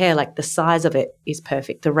brushes her hair, like the size of it is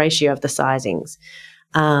perfect, the ratio of the sizings.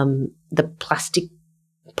 The plastic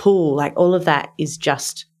pool, like all of that is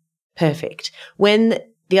just perfect. When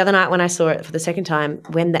the other night when I saw it for the second time,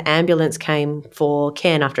 when the ambulance came for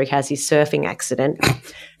Ken after Cassie's surfing accident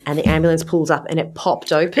and the ambulance pulls up and it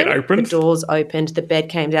popped open, the doors opened, the bed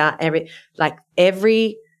came down,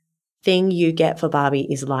 everything you get for Barbie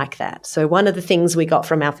is like that. So one of the things we got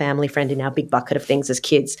from our family friend in our big bucket of things as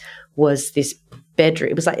kids was this bedroom.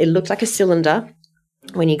 It was like, it looked like a cylinder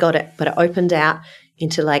when you got it, but it opened out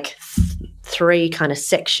into like three kind of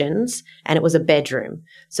sections, and it was a bedroom.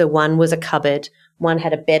 So one was a cupboard, one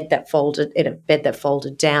had a bed that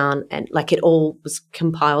folded down, and like it all was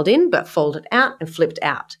compiled in but folded out and flipped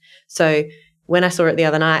out. So when I saw it the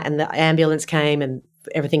other night and the ambulance came and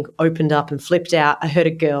everything opened up and flipped out, I heard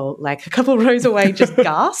a girl like a couple of rows away just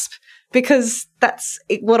gasp, because that's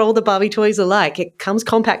what all the Barbie toys are like. It comes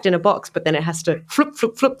compact in a box, but then it has to flip,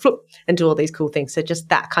 flip, flip, flip and do all these cool things. So just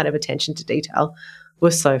that kind of attention to detail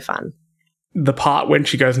was so fun. The part when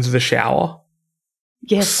she goes into the shower,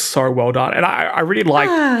 yes, so well done. And I really like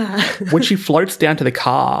when she floats down to the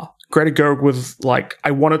car, Greta Gerwig was like, I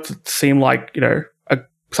want it to seem like, you know,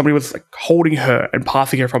 somebody was like holding her and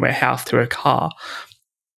passing her from her house to her car.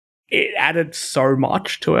 It added so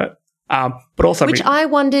much to it. But also, which I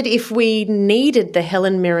wondered if we needed the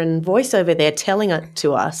Helen Mirren voiceover there telling it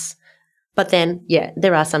to us. But then, yeah,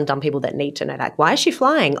 there are some dumb people that need to know, like, why is she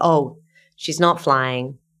flying? Oh, she's not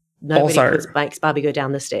flying. Nobody makes Barbie go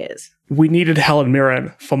down the stairs. We needed Helen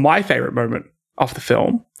Mirren for my favourite moment of the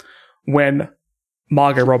film, when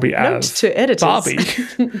Margot Robbie as Barbie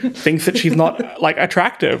thinks that she's not like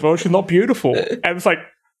attractive or she's not beautiful. And it's like,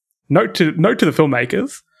 note to the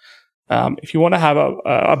filmmakers, if you want to have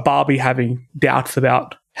a Barbie having doubts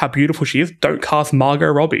about how beautiful she is, don't cast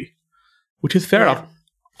Margot Robbie, which is fair enough.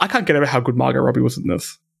 I can't get over how good Margot Robbie was in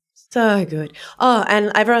this. So good. Oh,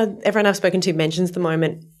 and everyone I've spoken to mentions the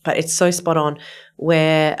moment, but it's so spot on,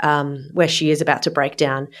 where she is about to break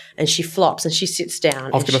down and she flops and she sits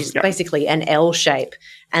down and she's basically an L shape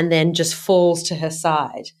and then just falls to her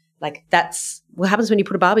side. Like, that's what happens when you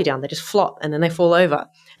put a Barbie down. They just flop and then they fall over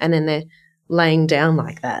and then they're laying down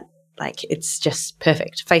like that. Like, it's just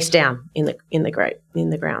perfect. Face down in the ground. In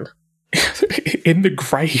the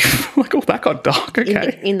grave. Like, oh, that got dark.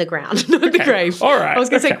 Okay. In the ground, not the grave. All right. I was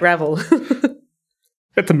going to say gravel.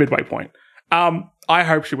 It's a midway point. I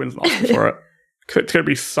hope she wins an Oscar for it. It's going to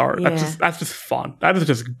be so... Yeah. That's just fun. That is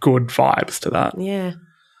just good vibes to that. Yeah.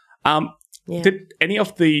 Did any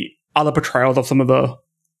of the other portrayals of some of the...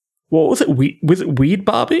 What was it? Was it Weird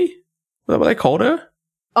Barbie? Is that what they called her?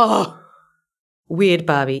 Oh, Weird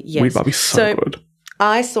Barbie, yes. Weird Barbie's so good.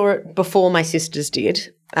 I saw it before my sisters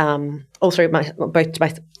did. All three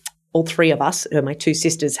of us, my two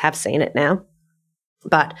sisters, have seen it now.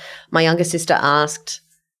 But my younger sister asked,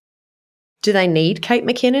 do they need Kate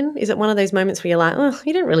McKinnon? Is it one of those moments where you're like, oh,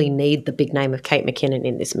 you don't really need the big name of Kate McKinnon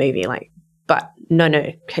in this movie? But no,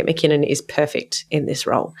 Kate McKinnon is perfect in this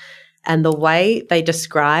role. And the way they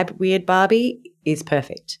describe Weird Barbie is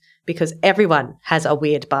perfect, because everyone has a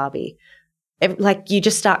weird Barbie. Like, you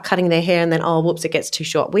just start cutting their hair and then, oh, whoops, it gets too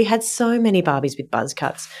short. We had so many Barbies with buzz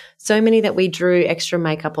cuts, so many that we drew extra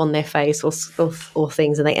makeup on their face or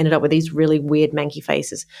things, and they ended up with these really weird manky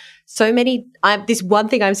faces. So many. This one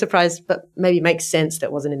thing I'm surprised, but maybe makes sense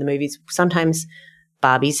that wasn't in the movies. Sometimes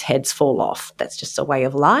Barbies' heads fall off. That's just a way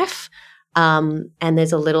of life. And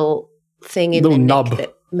there's a little thing in the neck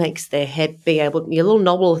that makes their head be able, a little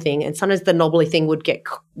knobbly thing, and sometimes the knobbly thing would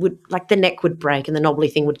the neck would break and the knobbly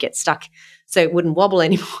thing would get stuck, so it wouldn't wobble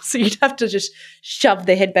anymore. So you'd have to just shove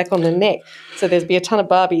their head back on the neck. So there'd be a ton of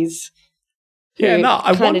Barbies. Yeah, no,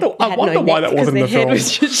 I wonder why that wasn't in the film.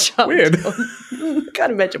 Was just shoved. Weird.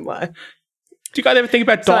 Can't imagine why. Do you guys ever think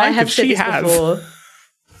about dying? Because she has. Before.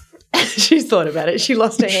 She's thought about it. She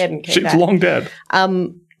lost her head and came back. She's long dead.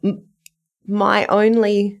 My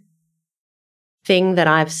only thing that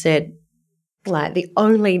I've said, like the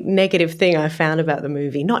only negative thing I found about the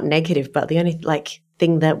movie, not negative, but the only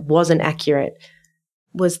thing that wasn't accurate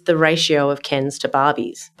was the ratio of Kens to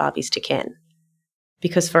Barbies to Ken.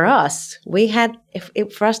 Because for us,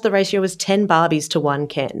 for us the ratio was 10 Barbies to 1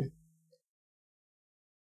 Ken.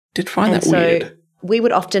 Did find that weird. We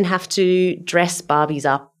would often have to dress Barbies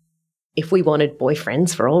up. If we wanted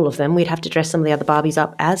boyfriends for all of them, we'd have to dress some of the other Barbies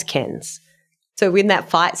up as Kens. So in that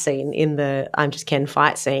fight scene, in the I'm Just Ken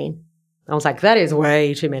fight scene, I was like, that is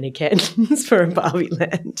way too many Kens for a Barbie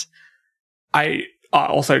land. I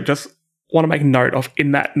also just want to make note of,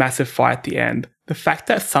 in that massive fight at the end, the fact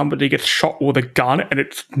that somebody gets shot with a gun and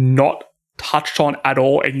it's not touched on at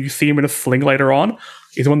all and you see him in a sling later on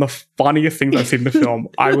is one of the funniest things I've seen in the film.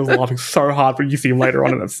 I was laughing so hard when you see him later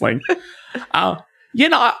on in a sling.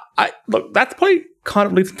 Look, that's probably kind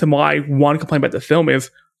of leads to my one complaint about the film is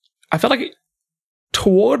I felt like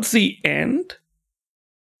towards the end,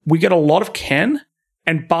 we get a lot of Ken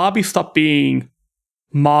and Barbie stopped being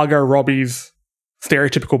Margot Robbie's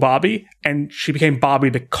stereotypical Barbie and she became Barbie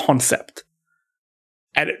the concept.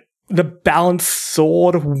 And the balance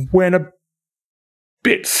sort of went a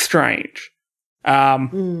bit strange.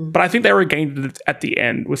 But I think they regained it at the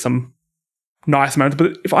end with some nice moments.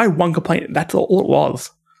 But if I had one complaint, that's all it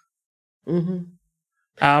was. Mm-hmm.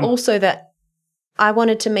 Also that I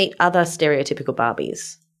wanted to meet other stereotypical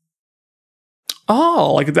Barbies.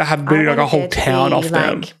 Oh, like they have really like a whole town off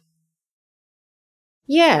them.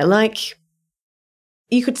 Yeah, like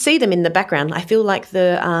you could see them in the background. I feel like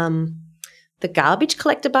the garbage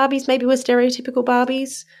collector Barbies maybe were stereotypical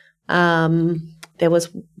Barbies. There was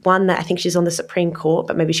one that I think she's on the Supreme Court,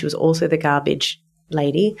 but maybe she was also the garbage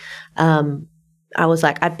lady. I was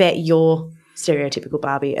like, I bet you're stereotypical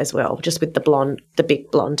Barbie as well, just with the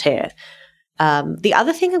big blonde hair. The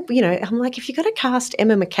other thing, I'm like, if you're going to cast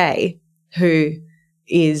Emma Mackey, who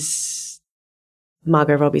is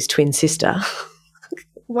Margot Robbie's twin sister,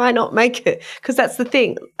 why not make it? Because that's the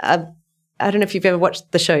thing. I don't know if you've ever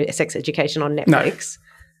watched the show Sex Education on Netflix.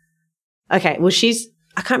 No. Okay, well,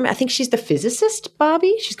 I can't remember. I think she's the physicist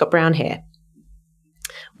Barbie. She's got brown hair.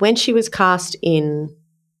 When she was cast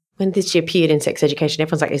when she appeared in Sex Education,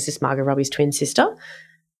 everyone's like, is this Margot Robbie's twin sister?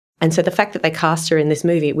 And so the fact that they cast her in this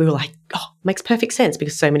movie, we were like, oh, makes perfect sense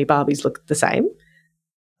because so many Barbies look the same.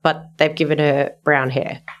 But they've given her brown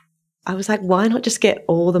hair. I was like, why not just get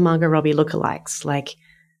all the Margot Robbie lookalikes? Like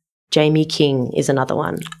Jamie King is another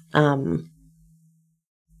one. Can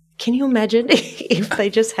you imagine if they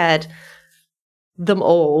just had them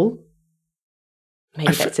all?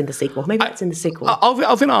 Maybe that's in the sequel. I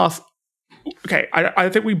was going to ask, okay, I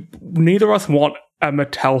think neither of us want a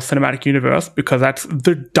Mattel cinematic universe because that's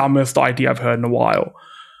the dumbest idea I've heard in a while.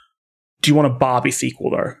 Do you want a Barbie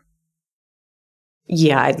sequel though?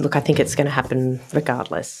 Yeah, I think it's going to happen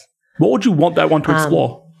regardless. What would you want that one to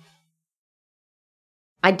explore?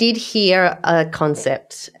 I did hear a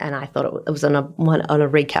concept and I thought it was on a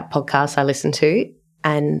recap podcast I listened to,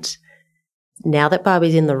 and now that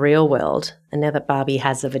Barbie's in the real world and now that Barbie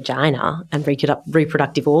has a vagina and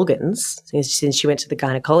reproductive organs, since she went to the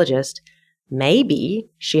gynecologist, maybe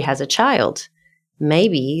she has a child.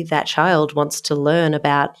 Maybe that child wants to learn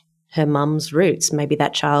about her mum's roots. Maybe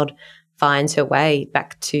that child finds her way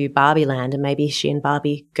back to Barbie Land and maybe she and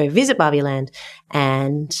Barbie go visit Barbie Land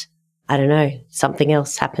and, I don't know, something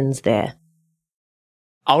else happens there.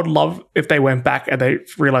 I would love if they went back and they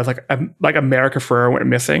realized like America Ferrera went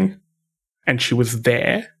missing and she was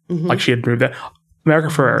there. Mm-hmm. Like she had moved there. America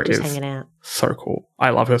Ferrera is hanging out. So cool.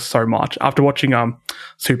 I love her so much. After watching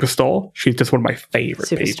Superstore, she's just one of my favorite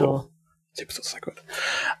people. Superstore's so good.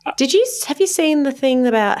 Have you seen the thing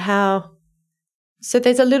about how? So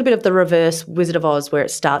there's a little bit of the reverse Wizard of Oz where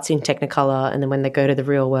it starts in Technicolor and then when they go to the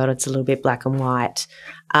real world, it's a little bit black and white.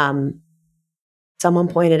 Someone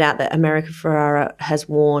pointed out that America Ferrera has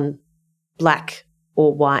worn black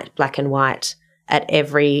and white at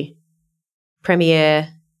every premiere,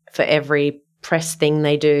 for every press thing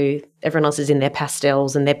they do. Everyone else is in their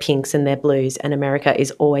pastels and their pinks and their blues, and America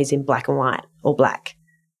is always in black and white or black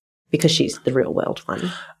because she's the real world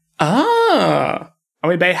one. Ah. I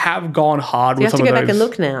mean, they have gone hard with some of those. You have to go back and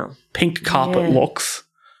look now. Pink carpet looks.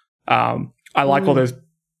 I like all those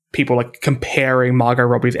people like comparing Margot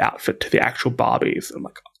Robbie's outfit to the actual Barbies. I'm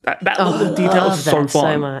like, that little detail is so fun.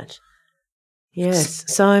 So much.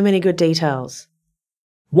 Yes, so many good details.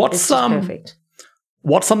 What's perfect?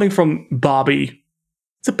 What's something from Barbie?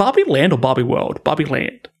 Is it Barbie Land or Barbie World? Barbie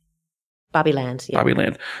Land. Barbie Land, yeah. Barbie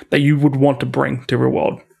Land that you would want to bring to real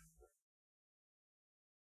world.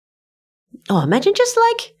 Oh, imagine just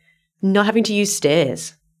like not having to use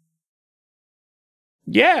stairs.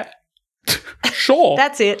 Yeah. Sure.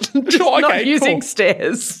 That's it. Sure, okay, not using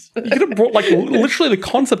stairs. You could have brought like literally the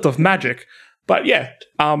concept of magic. But yeah.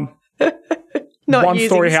 Not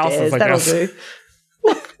one-story using houses, stairs, I guess. That'll do.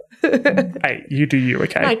 Hey, you do you,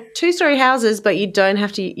 okay? No, 2-story houses, but you don't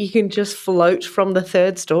have to. You can just float from the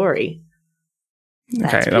 3rd story.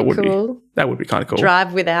 That's Okay, cool. that would be kind of cool.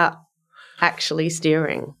 Drive without actually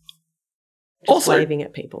steering. Just Also, waving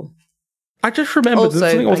at people. I just remembered there's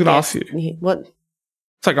something I was going to ask you. What?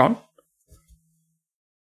 So go on.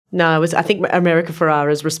 No, I think America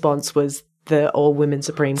Ferrera's response was the all-women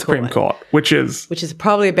Supreme Court. Which is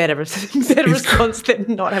probably a better response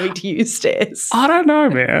than not having to use stairs. I don't know,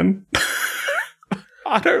 man.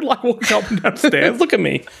 I don't like walking up and down stairs. Look at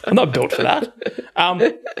me. I'm not built for that.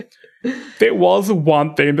 There was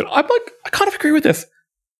one thing that I kind of agree with this.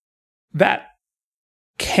 That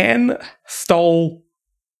Ken stole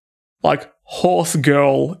horse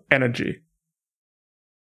girl energy.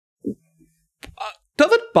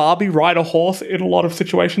 Doesn't Barbie ride a horse in a lot of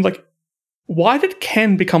situations? Why did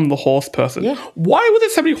Ken become the horse person? Yeah. Why were there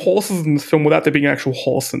so many horses in this film without there being an actual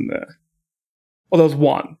horse in there? Well, there was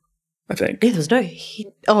one, I think. Yeah, there was no...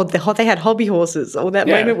 they had hobby horses. Or that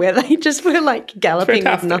moment where they just were galloping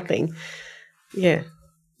with nothing. Yeah.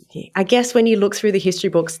 I guess when you look through the history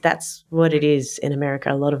books, that's what it is in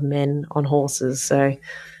America. A lot of men on horses. So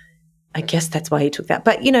I guess that's why he took that.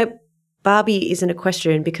 But, Barbie isn't a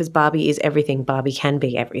question because Barbie is everything. Barbie can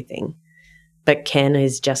be everything. But Ken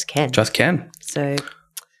is just Ken. Just Ken. So,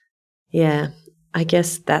 yeah, I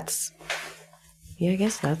guess that's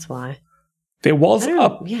why. There was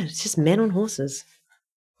it's just men on horses.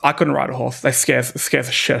 I couldn't ride a horse. They scares the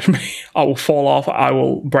shit out of me. I will fall off. I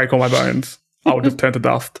will break all my bones. I will just turn to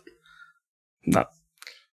dust. No.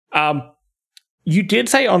 You did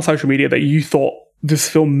say on social media that you thought this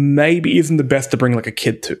film maybe isn't the best to bring a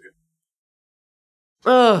kid to.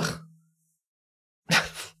 Ugh.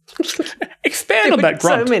 Expand on that,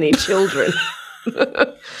 grunt. So many children.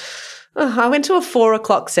 I went to a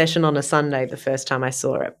 4:00 session on a Sunday the first time I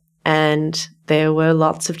saw it, and there were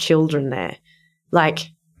lots of children there. 10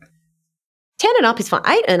 and up is fine.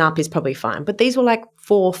 8 and up is probably fine, but these were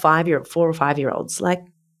 4 or 5-year-olds.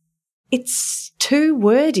 It's too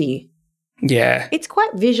wordy. Yeah. It's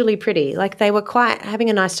quite visually pretty. They were quite having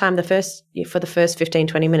a nice time for the first 15,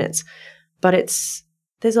 20 minutes, but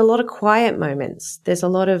there's a lot of quiet moments. There's a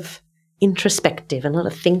lot of introspective and a lot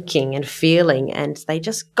of thinking and feeling, and they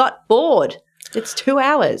just got bored. It's 2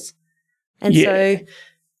 hours. And so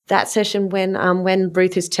that session when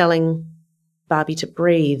Ruth is telling Barbie to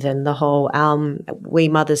breathe and the whole we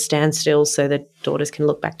mothers stand still so that daughters can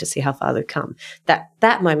look back to see how far they've come,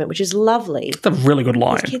 that moment, which is lovely. It's a really good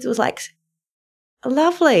line. These kids was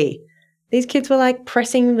lovely. These kids were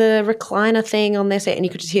pressing the recliner thing on their seat, and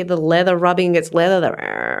you could just hear the leather rubbing against leather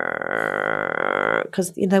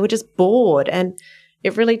because they were just bored, and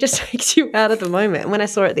it really just takes you out of the moment. And when I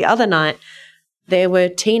saw it the other night, there were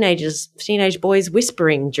teenage boys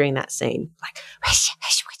whispering during that scene,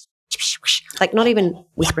 not even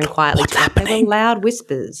whispering quietly. What's happening? They were loud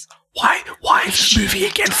whispers. Why is this movie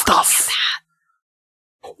against us?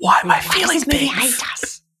 Why am I feeling this movie things? hate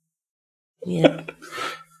us? Yeah.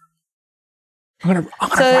 I'm gonna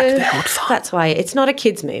write it down. That's why it's not a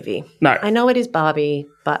kids' movie. No. I know it is Barbie,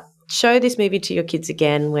 but show this movie to your kids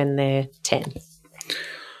again when they're 10.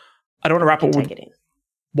 I don't want to wrap it with take it in.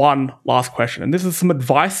 one last question, and this is some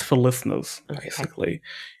advice for listeners, basically.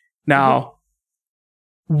 Now,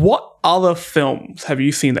 what other films have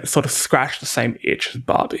you seen that sort of scratch the same itch as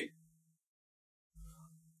Barbie?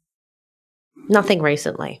 Nothing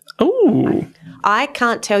recently. Ooh. I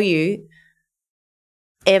can't tell you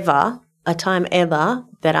a time ever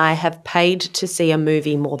that I have paid to see a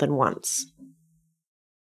movie more than once.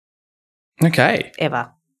 Okay.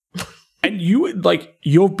 Ever. And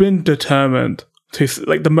you've been determined to,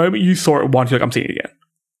 the moment you saw it once, you're I'm seeing it again.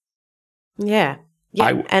 Yeah.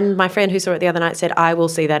 Yeah. And my friend who saw it the other night said, I will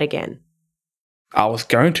see that again. I was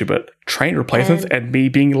going to, but train replacements and me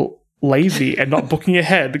being lazy and not booking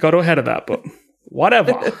ahead got ahead of that, but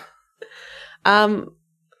whatever.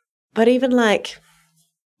 But even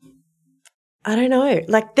I don't know.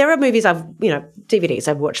 There are movies DVDs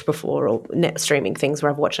I've watched before or net streaming things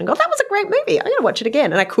where I've watched and go, that was a great movie. I'm going to watch it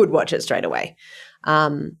again. And I could watch it straight away.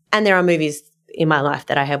 And there are movies in my life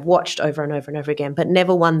that I have watched over and over and over again, but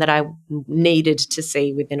never one that I needed to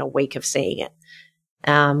see within a week of seeing it.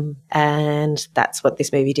 And that's what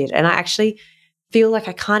this movie did. And I actually feel like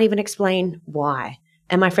I can't even explain why.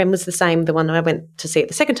 And my friend was the same. The one that I went to see it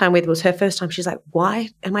the second time with was her first time. She's like, why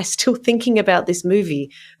am I still thinking about this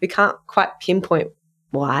movie? We can't quite pinpoint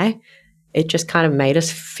why. It just kind of made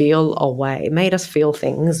us feel a way. It made us feel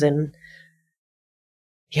things and,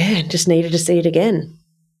 just needed to see it again.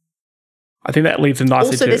 I think that leads in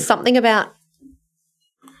nicely also, there's something about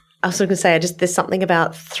 – I was going to say there's something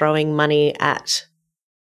about throwing money at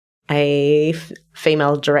a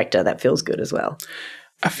female director that feels good as well.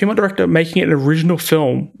 A female director making an original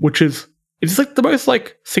film, which is it's like the most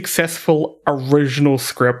like successful original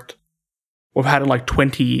script we've had in like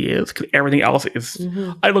 20 years. Because everything else is.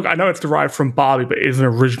 I know it's derived from Barbie, but it's an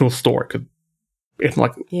original story because it's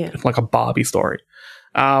like a Barbie story.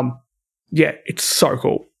 It's so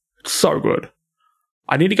cool. It's so good.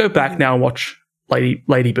 I need to go back now and watch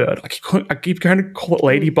Lady Bird. I keep going to call it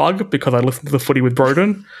Ladybug because I listened to the footy with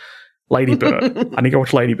Broden. Lady Bird. I need to go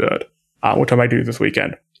watch Lady Bird, which I may do this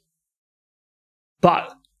weekend.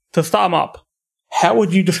 But to sum up, how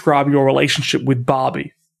would you describe your relationship with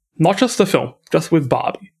Barbie? Not just the film, just with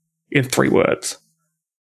Barbie, in 3 words.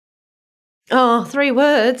 Oh, 3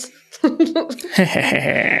 words.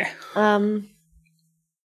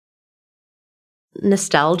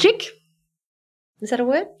 Nostalgic. Is that a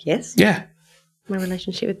word? Yes. Yeah. My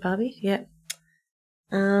relationship with Barbie. Yeah.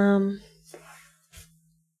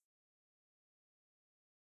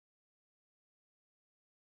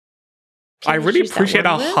 I really appreciate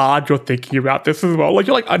how hard you're thinking about this as well. Like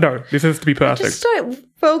you're like, I know this has to be perfect.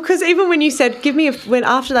 Because even when you said,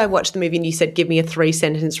 after I watched the movie and you said, give me a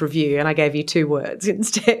 3-sentence review, and I gave you 2 words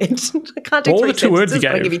instead. I can't do 3 sentences,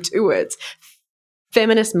 but I give you 2 words.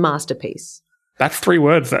 Feminist masterpiece. That's 3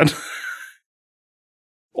 words then.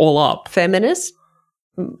 All up. Feminist.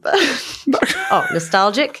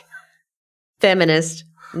 Nostalgic. Feminist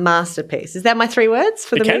masterpiece. Is that my 3 words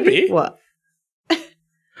for the movie? It can be. What?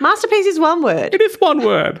 Masterpiece is 1 word. It is 1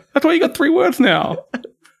 word. That's why you got 3 words now.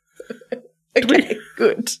 Okay,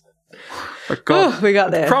 good. Oh, God. We got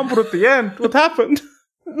there. It crumbled at the end. What happened?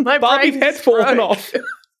 My Barbie's head fallen off.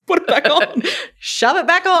 Put it back on. Shove it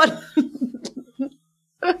back on.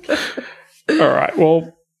 All right.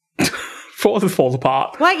 Well, falls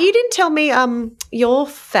apart. Wait, you didn't tell me your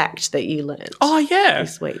fact that you learned. Oh yeah,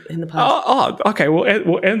 this week in the past. Okay.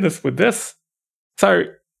 We'll end this with this. So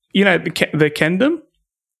the Kendom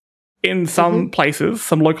in some places,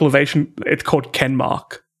 some localization, it's called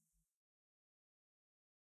Kenmark,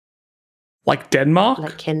 like Denmark,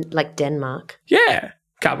 like Denmark. Yeah,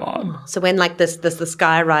 come on. So when like this the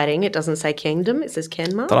sky writing, it doesn't say kingdom, it says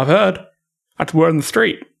Kenmark. That I've heard. That's word on the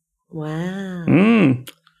street. Wow.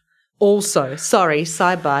 Also, sorry,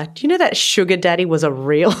 sidebar. Do you know that Sugar Daddy was a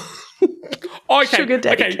real okay, Sugar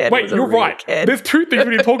Daddy okay, wait, you're right. Kid. There's 2 things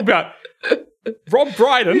we need to talk about. Rob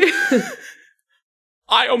Brydon.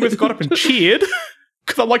 I almost got up and cheered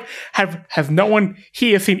because I'm like, have no one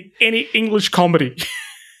here seen any English comedy?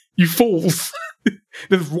 You fools.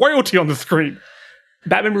 There's royalty on the screen.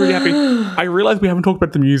 That made me really happy. I realized we haven't talked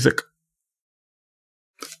about the music.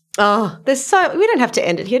 Oh, we don't have to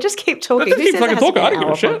end it here. Just keep talking. Who says it has to be an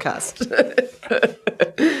hour podcast?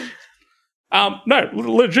 No,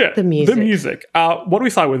 legit. The music. What do we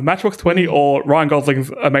start with? Matchbox 20 or Ryan Gosling's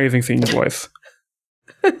amazing singing voice?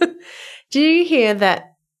 Do you hear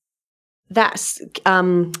that? That's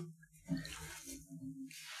I'm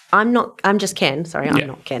just Ken. Sorry, I'm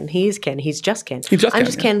not Ken. He's Ken. He's just Ken.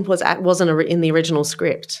 Ken wasn't in the original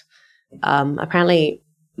script. Apparently,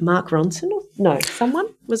 Mark Ronson. No, someone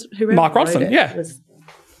was who wrote Mark Ronson. It. Yeah,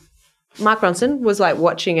 Mark Ronson was like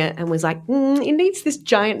watching it and was like, it needs this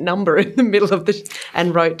giant number in the middle of the,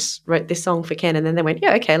 and wrote this song for Ken. And then they went,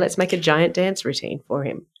 yeah, okay, let's make a giant dance routine for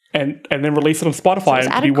him. And then release it on Spotify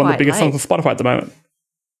and be one of the biggest songs on Spotify at the moment.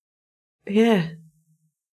 Yeah.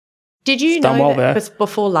 Did you know that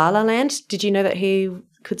before La La Land, did you know that he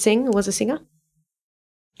could sing or was a singer?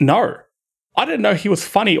 No. I didn't know he was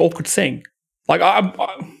funny or could sing. Like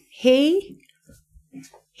He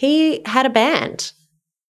had a band.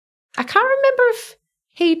 I can't remember if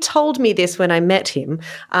he told me this when I met him,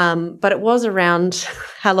 but it was around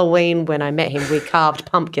Halloween when I met him. We carved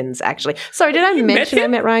pumpkins, actually. Sorry, did I mention I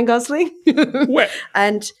met Ryan Gosling? Where?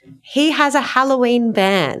 And he has a Halloween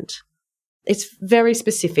band. It's very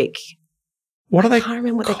specific. What are they? I can't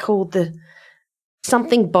remember what they're called. The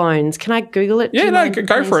something Bones. Can I Google it? Yeah, no,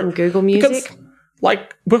 go for it. Google music. Because,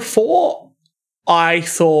 like, before I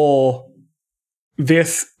saw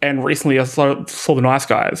this and recently I saw The Nice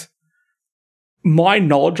Guys, my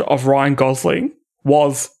knowledge of Ryan Gosling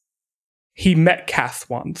was he met Cass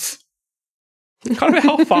once. Kind of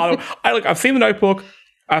how far I've seen The Notebook.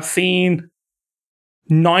 I've seen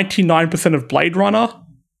 99% of Blade Runner.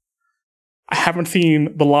 I haven't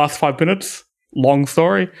seen the last 5 minutes. Long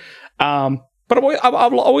story. But I've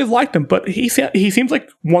always liked him. But he seems like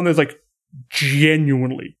one of those like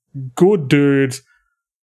genuinely good dudes.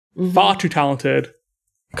 Far too talented.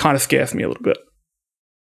 Kind of scares me a little bit.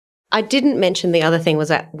 I didn't mention the other thing was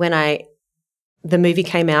that when the movie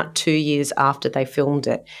came out 2 years after they filmed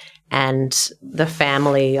it, And the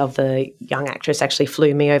family of the young actress actually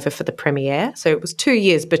flew me over for the premiere. So it was 2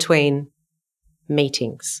 years between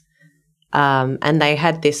meetings. And they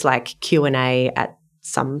had this like Q&A at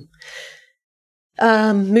some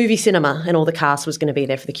movie cinema, and all the cast was going to be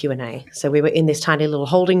there for the Q&A. So we were in this tiny little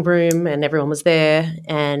holding room and everyone was there,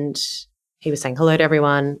 and he was saying hello to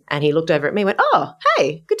everyone, and he looked over at me and went, "Oh,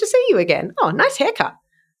 hey, good to see you again. Oh, nice haircut."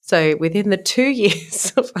 So within the 2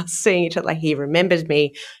 years of us seeing each other, like, he remembered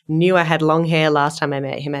me, knew I had long hair last time I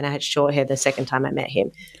met him, and I had short hair the second time I met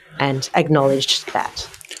him, and acknowledged that.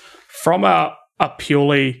 From a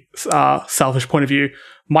purely selfish point of view,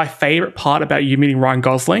 my favorite part about you meeting Ryan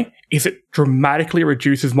Gosling is it dramatically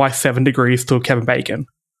reduces my 7 degrees to Kevin Bacon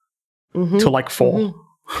to like 4.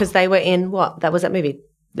 Because they were in what? That was that movie.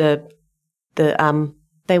 They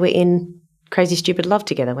were in Crazy Stupid Love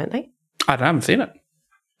together, weren't they? I haven't seen it.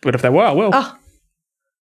 But if they were, I will. Oh.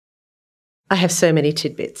 I have so many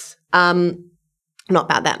tidbits. Not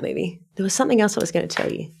about that movie. There was something else I was going to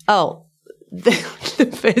tell you. Oh, the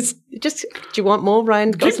first. Just, do you want more Ryan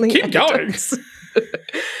Gosling? Keep going.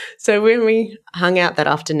 So when we hung out that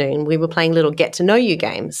afternoon, we were playing little get-to-know-you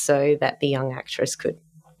games so that the young actress could,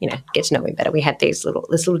 get to know him better. We had this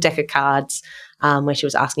little deck of cards where she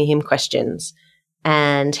was asking him questions.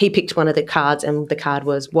 And he picked one of the cards, and the card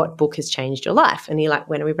was, "What book has changed your life?" And he, like,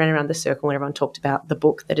 when we ran around the circle, when everyone talked about the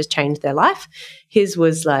book that has changed their life, his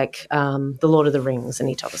was like The Lord of the Rings. And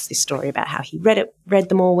he told us this story about how he read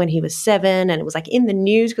them all when he was 7, and it was like in the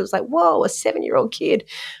news because it was like, whoa, a 7-year-old kid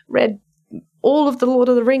read all of The Lord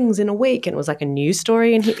of the Rings in a week, and it was like a news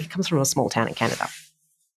story. And he comes from a small town in Canada.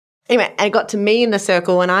 Anyway, and it got to me in the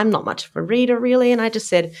circle, and I'm not much of a reader really, and I just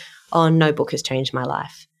said, "Oh, no book has changed my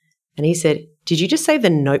life." And he said, "Did you just say The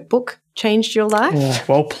Notebook changed your life?" Oh,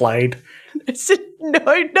 well played. I said, no.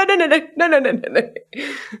 But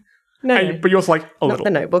you're also like, a Not little.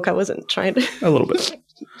 The Notebook. I wasn't trying to. A little bit.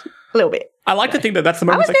 A little bit. I like to think that that's the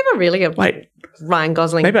I moment. was never really a Ryan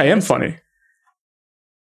Gosling Maybe I am person. funny.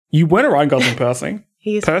 You weren't a Ryan Gosling person.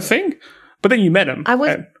 He is Persing? But then you met him. I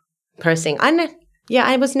was Persing. I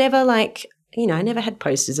was never like, I never had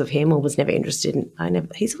posters of him or was never interested in. I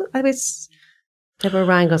was never a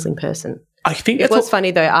Ryan Gosling person. I think It that's was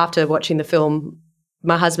funny though, after watching the film,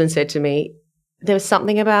 my husband said to me, there was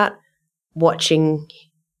something about watching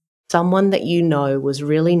someone that was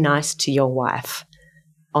really nice to your wife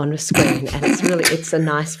on a screen, and it's a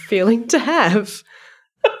nice feeling to have.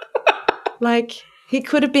 Like, he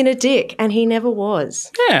could have been a dick and he never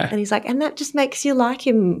was. Yeah. And he's like, and that just makes you like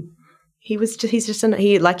him. He's just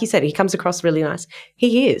like you said, he comes across really nice.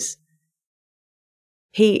 He is.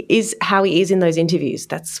 He is how he is in those interviews.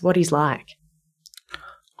 That's what he's like.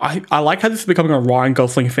 I like how this is becoming a Ryan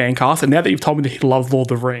Gosling fan cast, and now that you've told me that he loves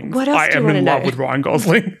Lord of the Rings, What else I do you am wanna in love know? with Ryan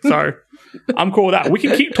Gosling. So I'm cool with that. We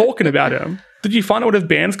can keep talking about him. Did you find out what his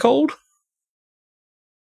band's called?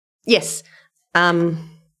 Yes. I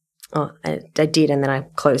did, and then I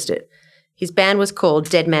closed it. His band was called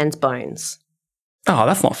Dead Man's Bones. Oh,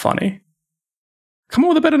 that's not funny. Come on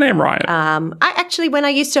with a better name, Ryan. I actually, when I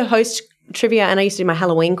used to host trivia and I used to do my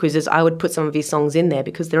Halloween quizzes, I would put some of his songs in there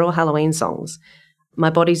because they're all Halloween songs. My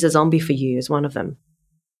Body's a Zombie for You is one of them.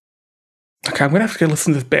 Okay, I'm going to have to go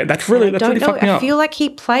listen to this band. That's really fucked me up. I feel like he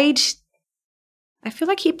played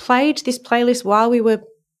this playlist while we were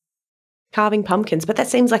carving pumpkins, but that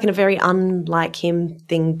seems like a very unlike him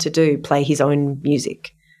thing to do, play his own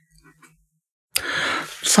music.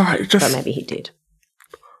 Sorry, But maybe he did.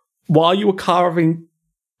 While you were carving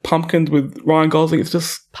pumpkins with Ryan Gosling, it's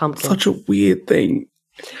just such a weird thing.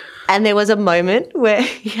 And there was a moment where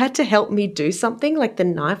he had to help me do something, like the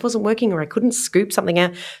knife wasn't working or I couldn't scoop something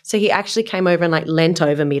out. So he actually came over and like leant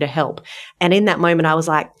over me to help. And in that moment I was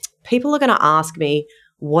like, people are going to ask me,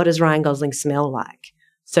 what does Ryan Gosling smell like?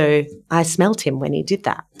 So I smelled him when he did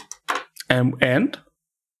that. And?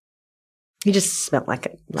 He just smelled like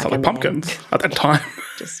a pumpkins at that time.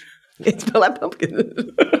 It smelled like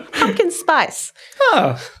pumpkin. Pumpkin spice.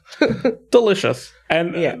 Ah, delicious.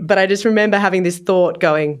 And yeah, but I just remember having this thought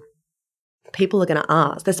going, people are going to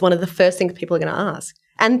ask. That's one of the first things people are going to ask.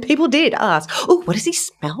 And people did ask, oh, what does he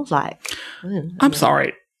smell like? I'm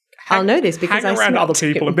sorry. I'll know this because hang around other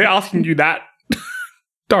people and they're asking you that.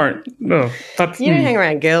 Don't. No. You don't hang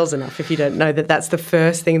around girls enough if you don't know that that's the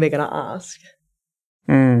first thing they're going to ask.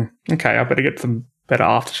 Okay, I better get some better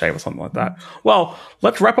aftershave or something like that. Well,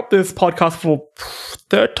 let's wrap up this podcast for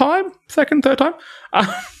third time.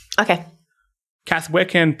 Okay. Cass, where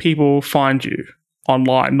can people find you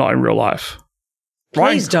online, not in real life?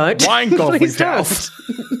 Please don't. Ryan Gosling's house.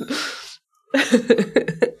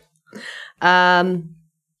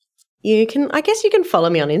 You can follow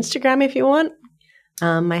me on Instagram if you want.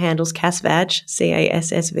 My handle's CassVag,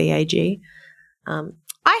 CASSVAG.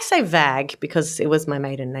 I say Vag because it was my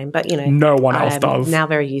maiden name, but, no one else does. I'm now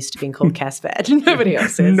very used to being called CassVag. Nobody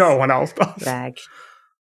else says No one else does. Vag.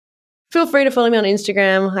 Feel free to follow me on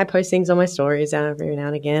Instagram. I post things on my stories every now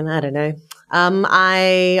and again. I don't know.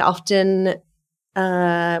 I often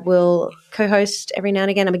will co-host every now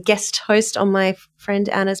and again. I'm a guest host on my friend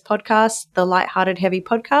Anna's podcast, the Lighthearted Heavy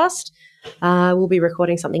podcast. We'll be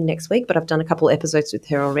recording something next week, but I've done a couple episodes with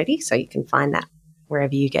her already, so you can find that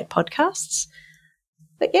wherever you get podcasts.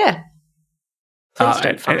 But yeah, please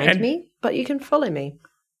don't find me, but you can follow me.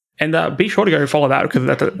 And be sure to go follow that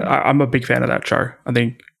because I'm a big fan of that show. I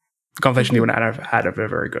think the conversation you and Anna have had are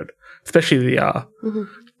very good, especially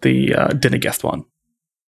the dinner guest one.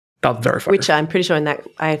 That was very funny. Which I'm pretty sure in that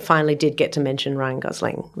I finally did get to mention Ryan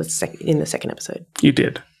Gosling was in the second episode. You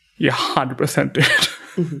did. You 100%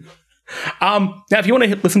 did. Now, if you want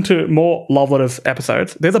to listen to more Love Letters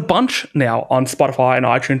episodes, there's a bunch now on Spotify and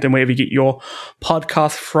iTunes and wherever you get your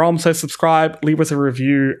podcast from. So subscribe, leave us a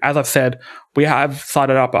review. As I've said, we have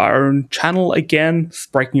started up our own channel again,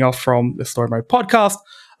 breaking off from the Story Mode podcast.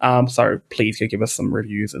 So please go give us some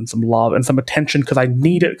reviews and some love and some attention because I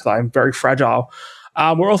need it because I'm very fragile.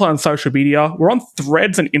 We're also on social media. We're on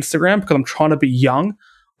Threads and Instagram because I'm trying to be young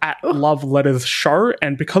at Love Letters Show.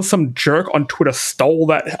 And because some jerk on Twitter stole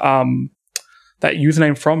that that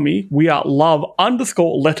username from me, we are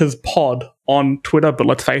love_letters pod on Twitter. But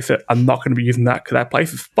let's face it, I'm not going to be using that because that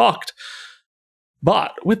place is fucked.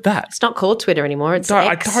 But with that, it's not called Twitter anymore. It's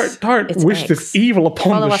X. I don't wish this evil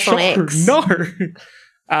upon Follow the us show. On X.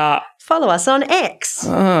 No. Follow us on X.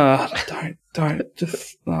 Don't.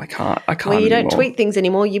 Just I can't. Well, you anymore. don't tweet things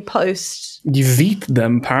anymore. You post. You zeet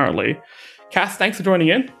them apparently. Cass, thanks for joining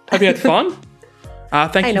in. Hope you had fun.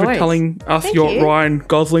 Thank you for telling us your Ryan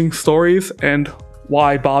Gosling stories and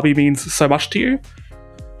why Barbie means so much to you.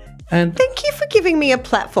 And thank you for giving me a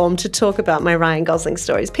platform to talk about my Ryan Gosling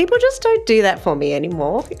stories. People just don't do that for me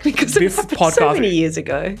anymore because this podcast so many years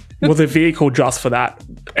ago was a vehicle just for that.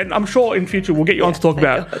 And I'm sure in future we'll get you on to talk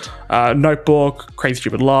about Notebook, Crazy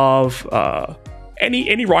Stupid Love,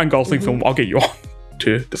 any Ryan Gosling film. I'll get you on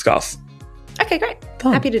to discuss. Okay, great.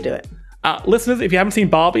 Happy to do it. Listeners, if you haven't seen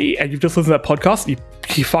Barbie and you've just listened to that podcast,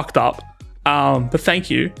 you fucked up. But thank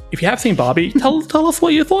you. If you have seen Barbie, tell us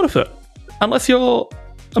what you thought of it. Unless you're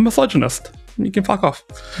a misogynist, you can fuck off.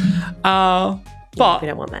 But we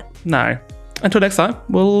don't want that. No. Until next time,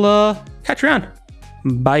 we'll catch you around.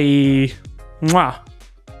 Bye. Mwah.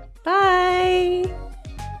 Bye.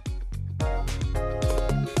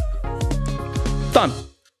 Done.